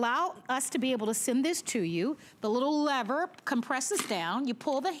 Allow us to be able to send this to you. The little lever compresses down. You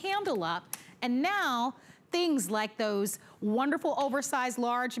pull the handle up, and now things like those wonderful oversized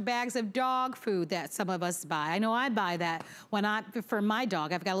large bags of dog food that some of us buy. I know I buy that for my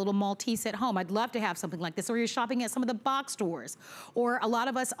dog. I've got a little Maltese at home. I'd love to have something like this. Or you're shopping at some of the box stores, or a lot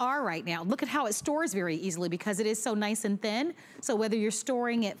of us are right now. Look at how it stores very easily because it is so nice and thin. So whether you're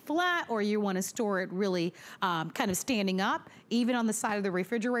storing it flat or you want to store it really kind of standing up, even on the side of the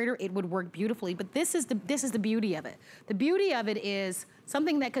refrigerator, it would work beautifully. But this is the beauty of it. The beauty of it is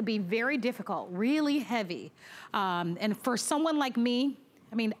something that could be very difficult, really heavy. And for someone like me,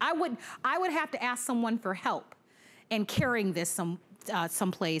 I mean, I would have to ask someone for help in carrying this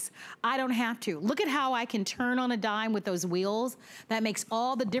someplace. I don't have to. Look at how I can turn on a dime with those wheels. That makes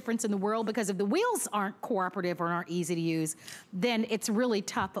all the difference in the world, because if the wheels aren't cooperative or aren't easy to use, then it's really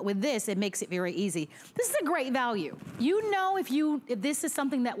tough. But with this, it makes it very easy. This is a great value. You know, if this is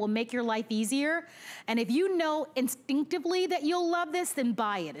something that will make your life easier, and if you know instinctively that you'll love this, then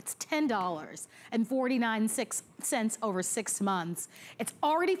buy it. It's $10.49 over 6 months. It's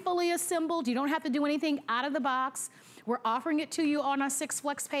already fully assembled. You don't have to do anything out of the box. We're offering it to you on our 6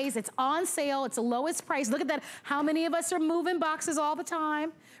 flex pays. It's on sale. It's the lowest price. Look at that. How many of us are moving boxes all the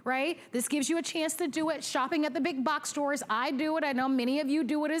time, right? This gives you a chance to do it. Shopping at the big box stores. I do it. I know many of you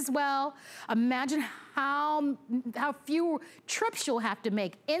do it as well. Imagine how few trips you'll have to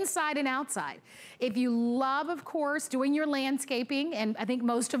make inside and outside. If you love, of course, doing your landscaping, and I think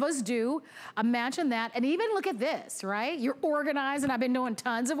most of us do, imagine that. And even look at this, right? You're organized, and I've been doing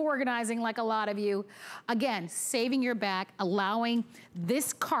tons of organizing like a lot of you. Again, saving your back, allowing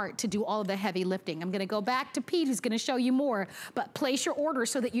this cart to do all of the heavy lifting. I'm gonna go back to Pete, who's gonna show you more, but place your order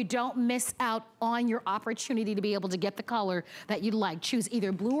so that you don't miss out on your opportunity to be able to get the color that you'd like. Choose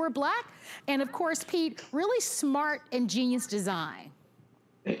either blue or black. And of course, Pete, really smart and genius design.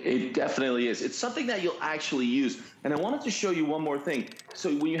 It definitely is. It's something that you'll actually use. And I wanted to show you one more thing. So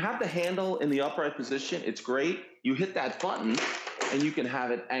when you have the handle in the upright position, it's great. You hit that button and you can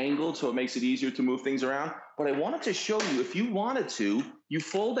have it angled so it makes it easier to move things around. But I wanted to show you, if you wanted to, you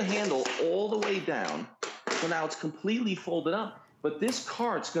fold the handle all the way down. So now it's completely folded up. But this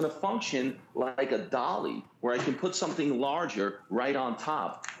cart's gonna function like a dolly, where I can put something larger right on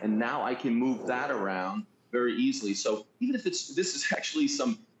top. And now I can move that around very easily. So even if this is actually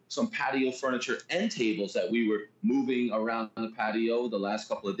some patio furniture and tables that we were moving around the patio the last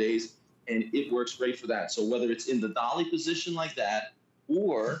couple of days, and it works great for that. So whether it's in the dolly position like that,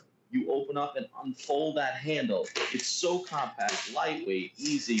 or you open up and unfold that handle, it's so compact, lightweight,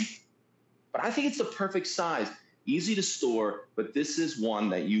 easy. But I think it's the perfect size. Easy to store, but this is one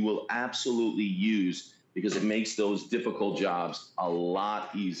that you will absolutely use because it makes those difficult jobs a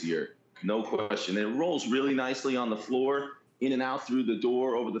lot easier. No question. It rolls really nicely on the floor, in and out through the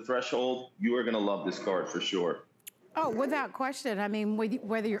door, over the threshold. You are going to love this cart for sure. Oh, without question. I mean,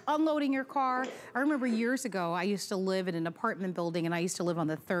 whether you're unloading your car, I remember years ago, I used to live in an apartment building and I used to live on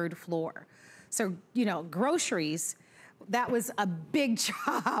the 3rd floor. So, you know, groceries, that was a big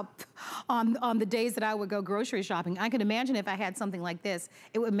job on the days that I would go grocery shopping. I can imagine if I had something like this,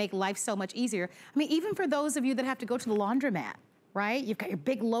 it would make life so much easier. I mean, even for those of you that have to go to the laundromat, right? You've got your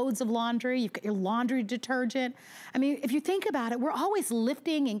big loads of laundry, you've got your laundry detergent. I mean, if you think about it, we're always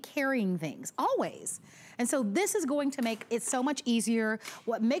lifting and carrying things, always. And so this is going to make it so much easier.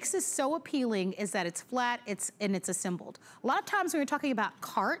 What makes this so appealing is that it's flat, and it's assembled. A lot of times when you're talking about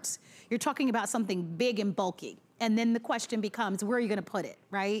carts, you're talking about something big and bulky. And then the question becomes, where are you gonna put it,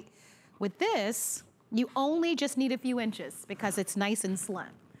 right? With this, you only just need a few inches because it's nice and slim.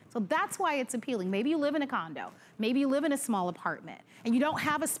 So that's why it's appealing. Maybe you live in a condo, maybe you live in a small apartment, and you don't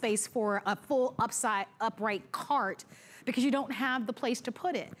have a space for a full upright cart because you don't have the place to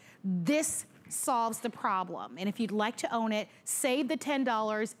put it. This solves the problem. And if you'd like to own it, save the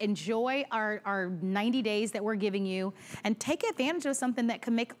 $10, enjoy our 90 days that we're giving you, and take advantage of something that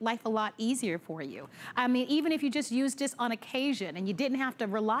can make life a lot easier for you. I mean, even if you just used this on occasion and you didn't have to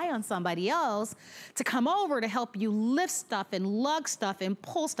rely on somebody else to come over to help you lift stuff and lug stuff and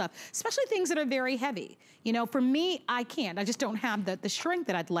pull stuff, especially things that are very heavy. You know, for me, I can't. I just don't have the strength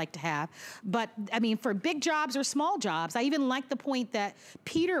that I'd like to have. But I mean, for big jobs or small jobs, I even like the point that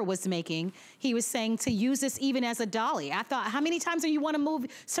Peter was making. He was saying to use this even as a dolly. I thought, how many times do you want to move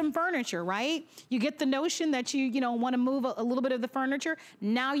some furniture, right? You get the notion that you want to move a little bit of the furniture.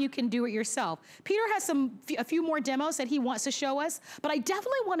 Now you can do it yourself. Peter has a few more demos that he wants to show us, but I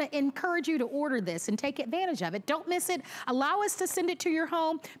definitely want to encourage you to order this and take advantage of it. Don't miss it. Allow us to send it to your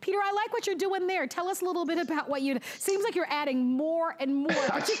home. Peter, I like what you're doing there. Tell us a little bit about what seems like you're adding more and more,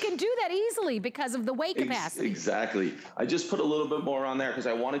 but you can do that easily because of the weight capacity. Exactly. I just put a little bit more on there because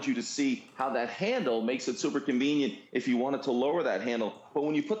I wanted you to see how that handle makes it super convenient if you wanted to lower that handle. But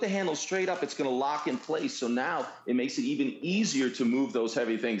when you put the handle straight up, it's going to lock in place. So now it makes it even easier to move those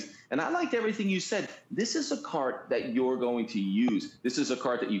heavy things. And I liked everything you said. This is a cart that you're going to use. This is a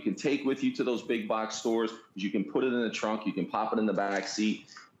cart that you can take with you to those big box stores. You can put it in the trunk. You can pop it in the back seat.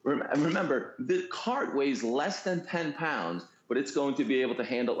 Remember, the cart weighs less than 10 pounds, but it's going to be able to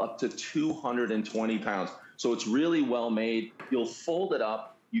handle up to 220 pounds. So it's really well made. You'll fold it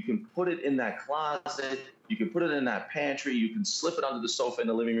up. You can put it in that closet. You can put it in that pantry. You can slip it under the sofa in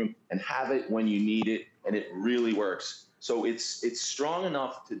the living room and have it when you need it, and it really works. So it's strong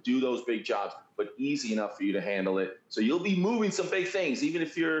enough to do those big jobs, but easy enough for you to handle it. So you'll be moving some big things, even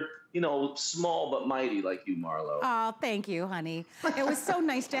if you're, you know, small but mighty like you, Marlo. Oh, thank you, honey. It was so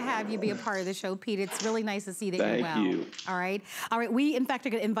nice to have you be a part of the show, Pete. It's really nice to see that you're well. Thank you. All right. All right. We, in fact, are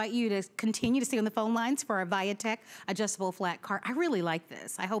going to invite you to continue to stay on the phone lines for our ViaTech adjustable flat cart. I really like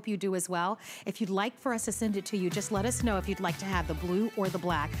this. I hope you do as well. If you'd like for us to send it to you, just let us know if you'd like to have the blue or the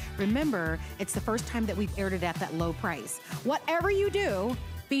black. Remember, it's the first time that we've aired it at that low price. Whatever you do,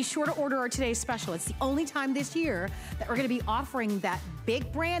 be sure to order our today's special. It's the only time this year that we're going to be offering that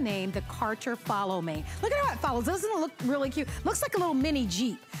big brand name, the Karcher Follow Me. Look at how it follows. Doesn't it look really cute? Looks like a little mini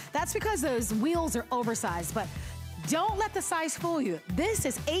Jeep. That's because those wheels are oversized, but don't let the size fool you. This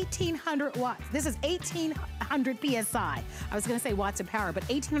is 1,800 watts. This is 1,800 PSI. I was going to say watts of power, but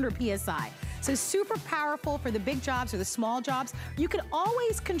 1,800 PSI. So super powerful for the big jobs or the small jobs. You can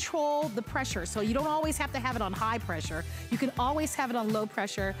always control the pressure, so you don't always have to have it on high pressure. You can always have it on low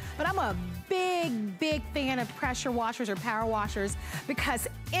pressure. But I'm a big fan of pressure washers or power washers because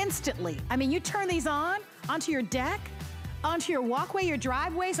instantly, I mean, you turn these on onto your deck, onto your walkway, your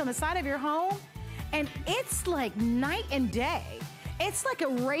driveways, on the side of your home, and it's like night and day. It's like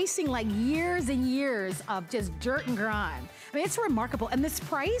erasing like years and years of just dirt and grime. I mean, it's remarkable. And this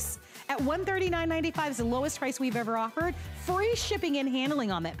price at $139.95 is the lowest price we've ever offered. Free shipping and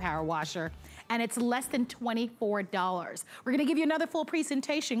handling on that power washer. And it's less than $24. We're gonna give you another full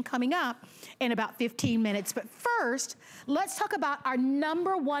presentation coming up in about 15 minutes. But first, let's talk about our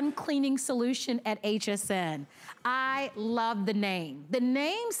 #1 cleaning solution at HSN. I love the name. The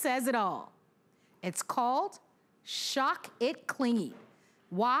name says it all. It's called Shock It Clean.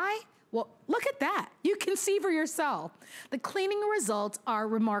 Why? Well, look at that. You can see for yourself. The cleaning results are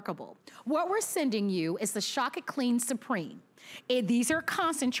remarkable. What we're sending you is the Shock It Clean Supreme. These are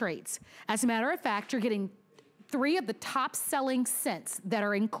concentrates. As a matter of fact, you're getting 3 of the top selling scents that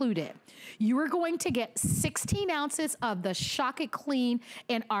are included. You are going to get 16 ounces of the Shock It Clean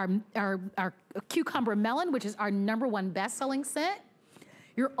in our cucumber melon, which is our #1 best-selling scent.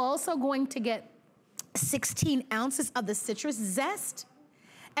 You're also going to get 16 ounces of the citrus zest.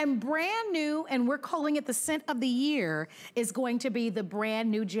 And brand new, and we're calling it the scent of the year, is going to be the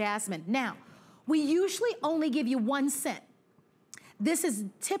brand new jasmine. Now, we usually only give you 1 scent. This is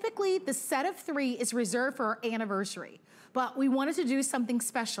typically, the set of 3 is reserved for our anniversary, but we wanted to do something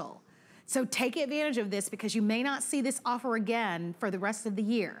special. So take advantage of this because you may not see this offer again for the rest of the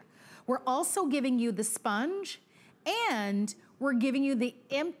year. We're also giving you the sponge, and we're giving you the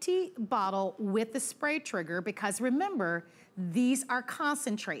empty bottle with the spray trigger because remember, these are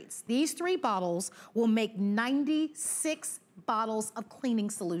concentrates. These 3 bottles will make 96 bottles of cleaning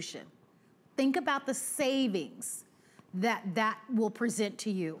solution. Think about the savings that will present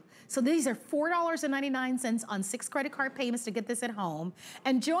to you. So these are $4.99 on 6 credit card payments to get this at home.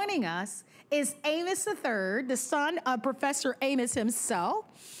 And joining us is Amos III, the son of Professor Amos himself.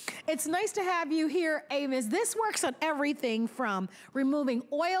 It's nice to have you here, Amos. This works on everything from removing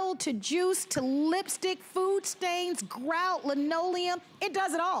oil to juice to lipstick, food stains, grout, linoleum. It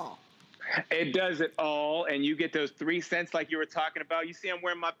does it all. It does it all, and you get those 3 scents like you were talking about. You see I'm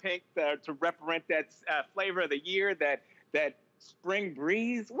wearing my pink to represent that flavor of the year, that spring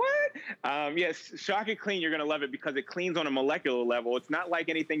breeze. What? Yes, Shock It Clean, you're going to love it because it cleans on a molecular level. It's not like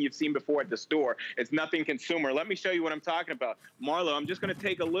anything you've seen before at the store. It's nothing consumer. Let me show you what I'm talking about. Marlo, I'm just going to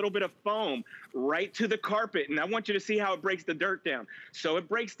take a little bit of foam right to the carpet, and I want you to see how it breaks the dirt down. So it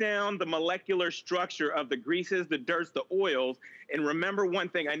breaks down the molecular structure of the greases, the dirts, the oils. And remember one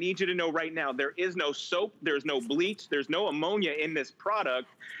thing, I need you to know right now, there is no soap, there's no bleach, there's no ammonia in this product.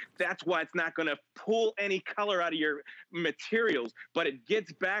 That's why it's not going to pull any color out of your materials, but it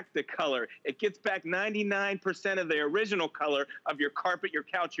gets back the color. It gets back 99% of the original color of your carpet, your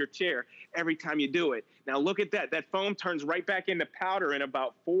couch, your chair every time you do it. Now look at that. That foam turns right back into powder in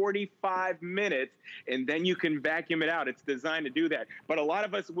about 45 minutes, and then you can vacuum it out. It's designed to do that. But a lot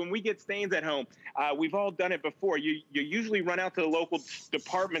of us, when we get stains at home, we've all done it before. You usually run out to the local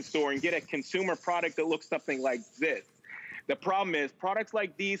department store and get a consumer product that looks something like this. The problem is products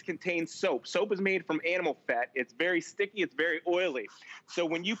like these contain soap. Soap is made from animal fat. It's very sticky. It's very oily. So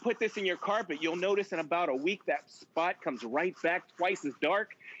when you put this in your carpet, you'll notice in about a week that spot comes right back twice as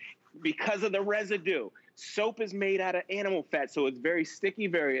dark because of the residue. Soap is made out of animal fat, so it's very sticky,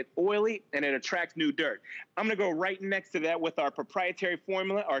 very oily, and it attracts new dirt. I'm gonna go right next to that with our proprietary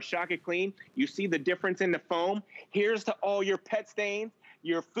formula, our Shock It Clean. You see the difference in the foam? Here's to all your pet stains,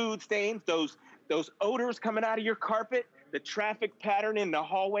 your food stains, those odors coming out of your carpet, the traffic pattern in the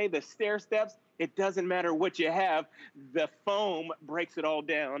hallway, the stair steps. It doesn't matter what you have. The foam breaks it all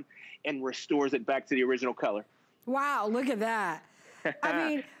down and restores it back to the original color. Wow, look at that. I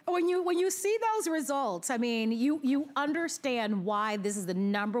mean, when you see those results, I mean, you understand why this is the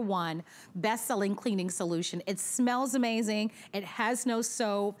 #1 best-selling cleaning solution. It smells amazing. It has no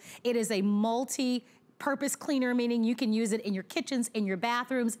soap. It is a multi-purpose cleaner, meaning you can use it in your kitchens, in your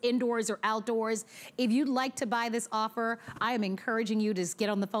bathrooms, indoors or outdoors. If you'd like to buy this offer, I am encouraging you to just get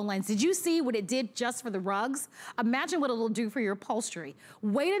on the phone lines. Did you see what it did just for the rugs? Imagine what it'll do for your upholstery.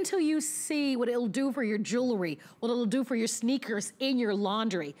 Wait until you see what it'll do for your jewelry, what it'll do for your sneakers in your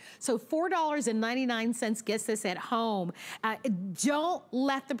laundry. So $4.99 gets this at home. Don't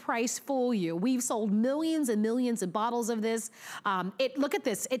let the price fool you. We've sold millions and millions of bottles of this. Look at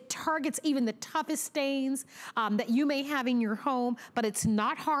this. It targets even the toughest stains that you may have in your home, but it's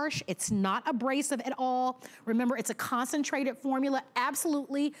not harsh, it's not abrasive at all. Remember, it's a concentrated formula.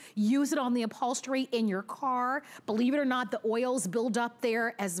 Absolutely use it on the upholstery in your car. Believe it or not, the oils build up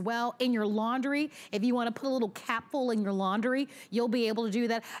there as well. In your laundry, if you want to put a little capful in your laundry, you'll be able to do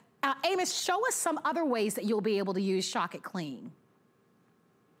that. Amos, show us some other ways that you'll be able to use Shock It Clean.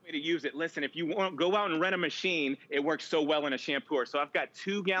 To use it. Listen, if you want to go out and rent a machine, it works so well in a shampooer. So I've got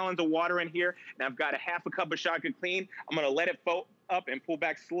 2 gallons of water in here, and I've got a half a cup of Shock It Clean. I'm going to let it float up and pull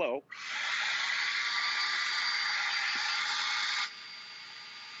back slow.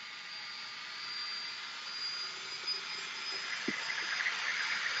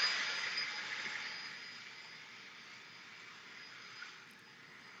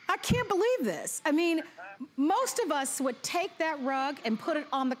 I can't believe this. I mean, most of us would take that rug and put it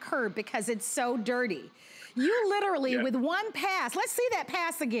on the curb because it's so dirty. You literally, with one pass, let's see that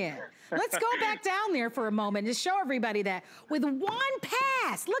pass again. Let's go back down there for a moment and show everybody that. With one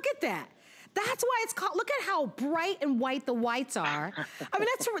pass, look at that. That's why it's called, look at how bright and white the whites are. I mean,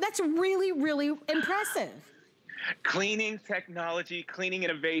 that's really, really impressive. Cleaning technology, cleaning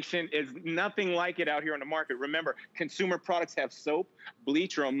innovation is nothing like it out here on the market. Remember, consumer products have soap,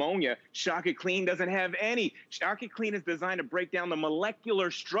 bleach, or ammonia. Shock It Clean doesn't have any. Shock It Clean is designed to break down the molecular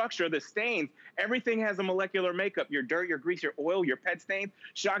structure of the stains. Everything has a molecular makeup. Your dirt, your grease, your oil, your pet stains.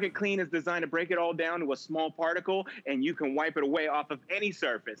 Shock It Clean is designed to break it all down to a small particle, and you can wipe it away off of any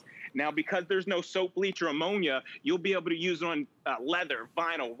surface. Now, because there's no soap, bleach, or ammonia, you'll be able to use it on leather,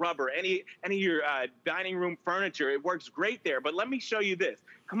 vinyl, rubber, any of your dining room furniture. It works great there. But let me show you this.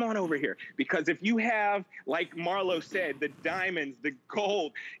 Come on over here. Because if you have, like Marlo said, the diamonds, the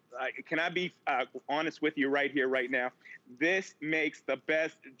gold, can I be honest with you right here, right now? This makes the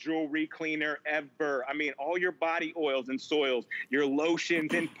best jewelry cleaner ever. I mean, all your body oils and soils, your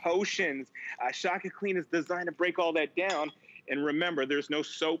lotions and potions. Shock It Clean is designed to break all that down. And remember, there's no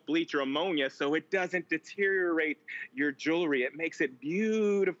soap, bleach, or ammonia, so it doesn't deteriorate your jewelry. It makes it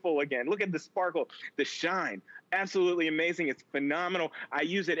beautiful again. Look at the sparkle, the shine. Absolutely amazing. It's phenomenal. I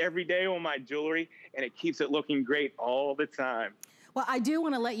use it every day on my jewelry, and it keeps it looking great all the time. Well, I do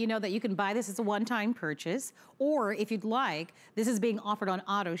want to let you know that you can buy this as a one-time purchase, or if you'd like, this is being offered on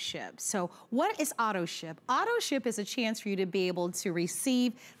auto ship. So what is auto ship? Auto ship is a chance for you to be able to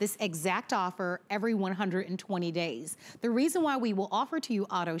receive this exact offer every 120 days. The reason why we will offer to you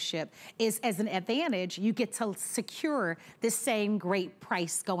auto ship is as an advantage, you get to secure the same great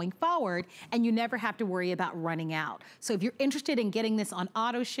price going forward, and you never have to worry about running out. So if you're interested in getting this on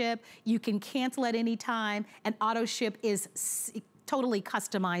auto ship, you can cancel at any time, and auto ship is totally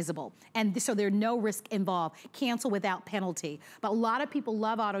customizable. And so there's no risk involved. Cancel without penalty. But a lot of people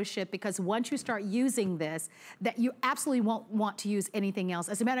love auto ship because once you start using this, that you absolutely won't want to use anything else.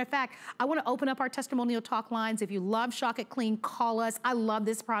 As a matter of fact, I want to open up our testimonial talk lines. If you love Shock It Clean, call us. I love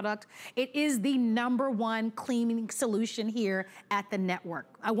this product. It is the #1 cleaning solution here at the network.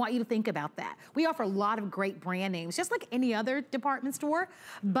 I want you to think about that. We offer a lot of great brand names, just like any other department store,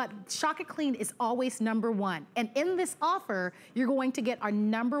 but Shock It Clean is always #1. And in this offer, you're going going to get our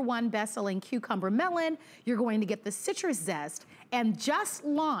 #1 best-selling cucumber melon. You're going to get the citrus zest, and just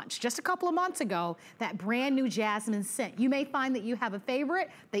launched, just a couple of months ago, that brand new jasmine scent. You may find that you have a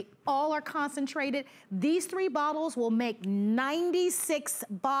favorite. They all are concentrated. These 3 bottles will make 96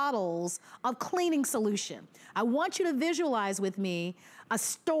 bottles of cleaning solution. I want you to visualize with me a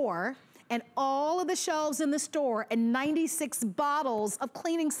store and all of the shelves in the store and 96 bottles of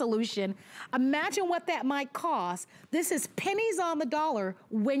cleaning solution. Imagine what that might cost. This is pennies on the dollar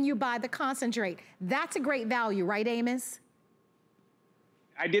when you buy the concentrate. That's a great value, right, Amos?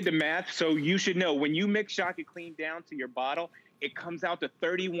 I did the math, so you should know when you mix Shock It Clean down to your bottle, it comes out to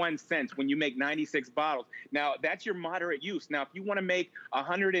 31 cents when you make 96 bottles. Now, that's your moderate use. Now, if you want to make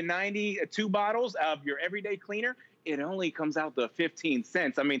 192 bottles of your everyday cleaner, it only comes out to 15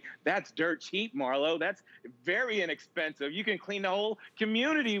 cents. I mean, that's dirt cheap, Marlo. That's very inexpensive. You can clean the whole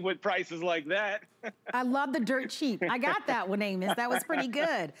community with prices like that. I love the dirt cheap. I got that one, Amos. That was pretty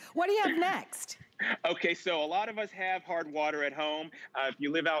good. What do you have next? Okay, so a lot of us have hard water at home if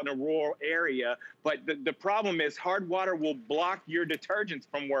you live out in a rural area, but the problem is hard water will block your detergents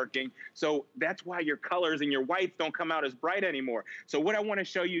from working, so that's why your colors and your whites don't come out as bright anymore. So what I want to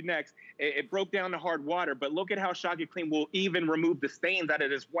show you next, it broke down the hard water, but look at how Shock It Clean will even remove the stains out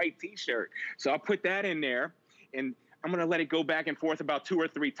of this white t-shirt. So I'll put that in there, and I'm going to let it go back and forth about 2 or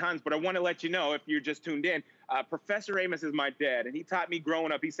 3 times, but I want to let you know, if you're just tuned in, Professor Amos is my dad, and he taught me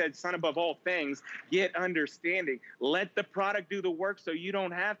growing up. He said, son, above all things, get understanding. Let the product do the work so you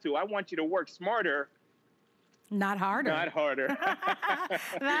don't have to. I want you to work smarter. Not harder. Not harder.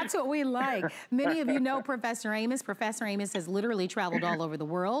 That's what we like. Many of you know Professor Amos. Professor Amos has literally traveled all over the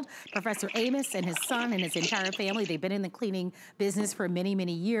world. Professor Amos and his son and his entire family, they've been in the cleaning business for many,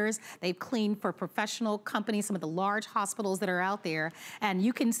 many years. They've cleaned for professional companies, some of the large hospitals that are out there, and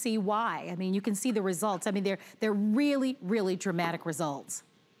you can see why. I mean, you can see the results. I mean, they're really, really dramatic results.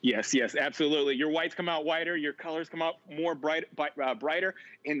 Yes, yes, absolutely. Your whites come out whiter, your colors come out more brighter,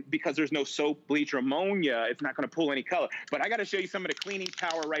 and because there's no soap, bleach, or ammonia, it's not going to pull any color. But I got to show you some of the cleaning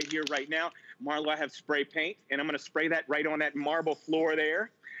power right here, right now. Marlo, I have spray paint, and I'm going to spray that right on that marble floor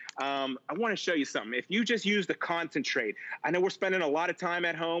there. I want to show you something. If you just use the concentrate, I know we're spending a lot of time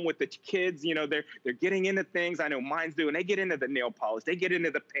at home with the kids. You know, they're getting into things. I know mine's do, and they get into the nail polish. They get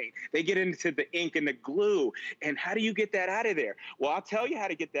into the paint. They get into the ink and the glue. And how do you get that out of there? Well, I'll tell you how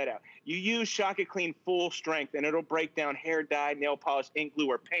to get that out. You use Shock It Clean full strength, and it'll break down hair dye, nail polish, ink, glue,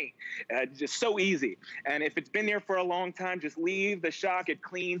 or paint. Just so easy. And if it's been there for a long time, just leave the Shock It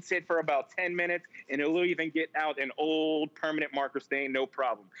Clean sit for about 10 minutes, and it'll even get out an old permanent marker stain, no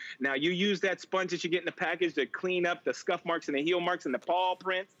problem. Now, you use that sponge that you get in the package to clean up the scuff marks and the heel marks and the paw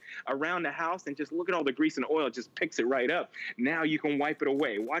prints around the house, and just look at all the grease and oil. It just picks it right up. Now you can wipe it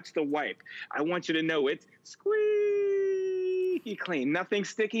away. Watch the wipe. I want you to know it's squeaky clean. Nothing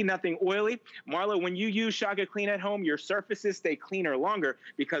sticky, nothing oily. Marlo, when you use Shock It Clean at home, your surfaces stay cleaner longer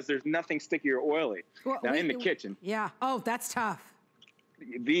because there's nothing sticky or oily. Well, now, in the kitchen. Yeah. Oh, that's tough.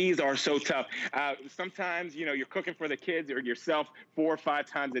 These are so tough. Sometimes, you know, you're cooking for the kids or yourself 4 or 5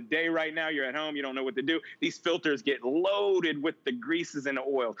 times a day right now. You're at home. You don't know what to do. These filters get loaded with the greases and the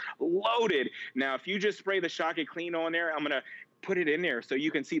oils. Loaded. Now, if you just spray the Shock It Clean on there, I'm going to put it in there so you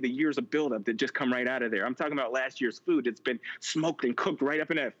can see the years of buildup that just come right out of there. I'm talking about last year's food. It's been smoked and cooked right up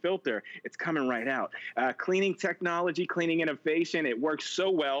in that filter. It's coming right out. Cleaning technology, cleaning innovation, it works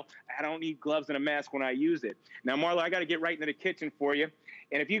so well. I don't need gloves and a mask when I use it. Now, Marlo, I got to get right into the kitchen for you.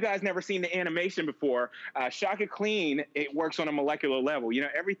 And if you guys never seen the animation before, Shock It Clean, it works on a molecular level. You know,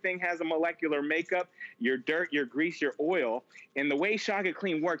 everything has a molecular makeup, your dirt, your grease, your oil. And the way Shock It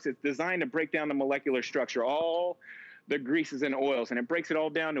Clean works, it's designed to break down the molecular structure, all the greases and oils, and it breaks it all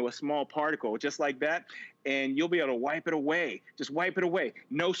down to a small particle, just like that, and you'll be able to wipe it away. Just wipe it away.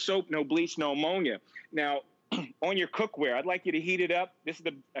 No soap, no bleach, no ammonia. Now, on your cookware, I'd like you to heat it up. This is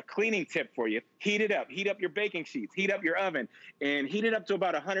a cleaning tip for you. Heat it up. Heat up your baking sheets. Heat up your oven. And heat it up to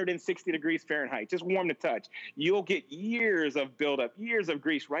about 160 degrees Fahrenheit. Just warm to touch. You'll get years of buildup, years of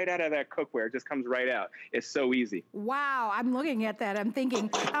grease right out of that cookware. It just comes right out. It's so easy. Wow. I'm looking at that. I'm thinking,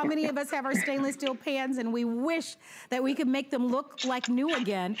 how many of us have our stainless steel pans and we wish that we could make them look like new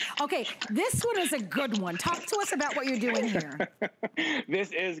again? Okay, this one is a good one. Talk to us about what you're doing here.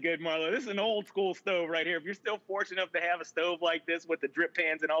 This is good, Marlo. This is an old school stove right here. If you're still fortunate enough to have a stove like this with the drip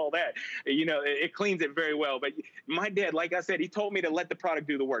pans and all that, you know, it cleans it very well. But my dad, like I said, he told me to let the product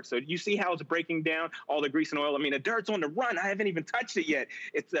do the work. So you see how it's breaking down all the grease and oil? I mean, the dirt's on the run. I haven't even touched it yet.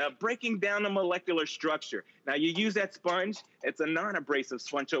 It's breaking down the molecular structure. Now, you use that sponge. It's a non-abrasive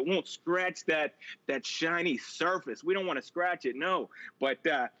sponge, so it won't scratch that shiny surface. We don't want to scratch it, no. But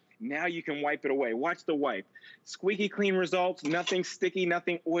Now you can wipe it away. Watch the wipe. Squeaky clean results, nothing sticky,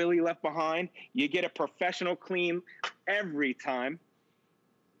 nothing oily left behind. You get a professional clean every time,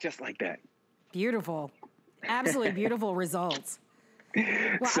 just like that. Beautiful. Absolutely beautiful results.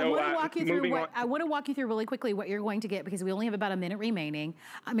 Well, So, I want to walk you through really quickly what you're going to get because we only have about a minute remaining.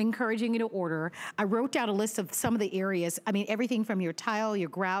 I'm encouraging you to order. I wrote down a list of some of the areas. I mean, everything from your tile, your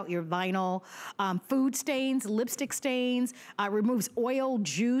grout, your vinyl, food stains, lipstick stains, removes oil,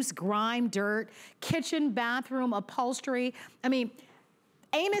 juice, grime, dirt, kitchen, bathroom, upholstery. I mean,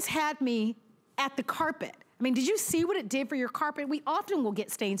 Amos had me at the carpet. I mean, did you see what it did for your carpet? We often will get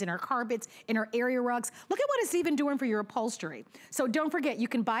stains in our carpets, in our area rugs. Look at what it's even doing for your upholstery. So don't forget, you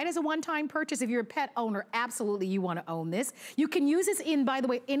can buy it as a one-time purchase. If you're a pet owner, absolutely you want to own this. You can use this in, by the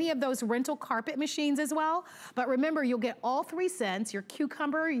way, any of those rental carpet machines as well. But remember, you'll get all 3 scents, your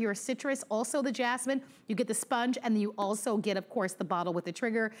cucumber, your citrus, also the jasmine. You get the sponge, and then you also get, of course, the bottle with the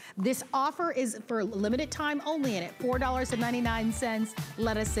trigger. This offer is for limited time only, and at $4.99,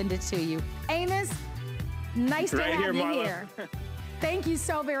 let us send it to you. Amos, nice to have you here. Thank you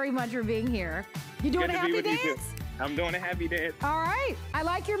so very much for being here. You doing a happy dance? I'm doing a happy dance. All right. I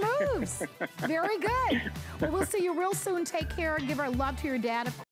like your moves. Very good. Well, we'll see you real soon. Take care. Give our love to your dad.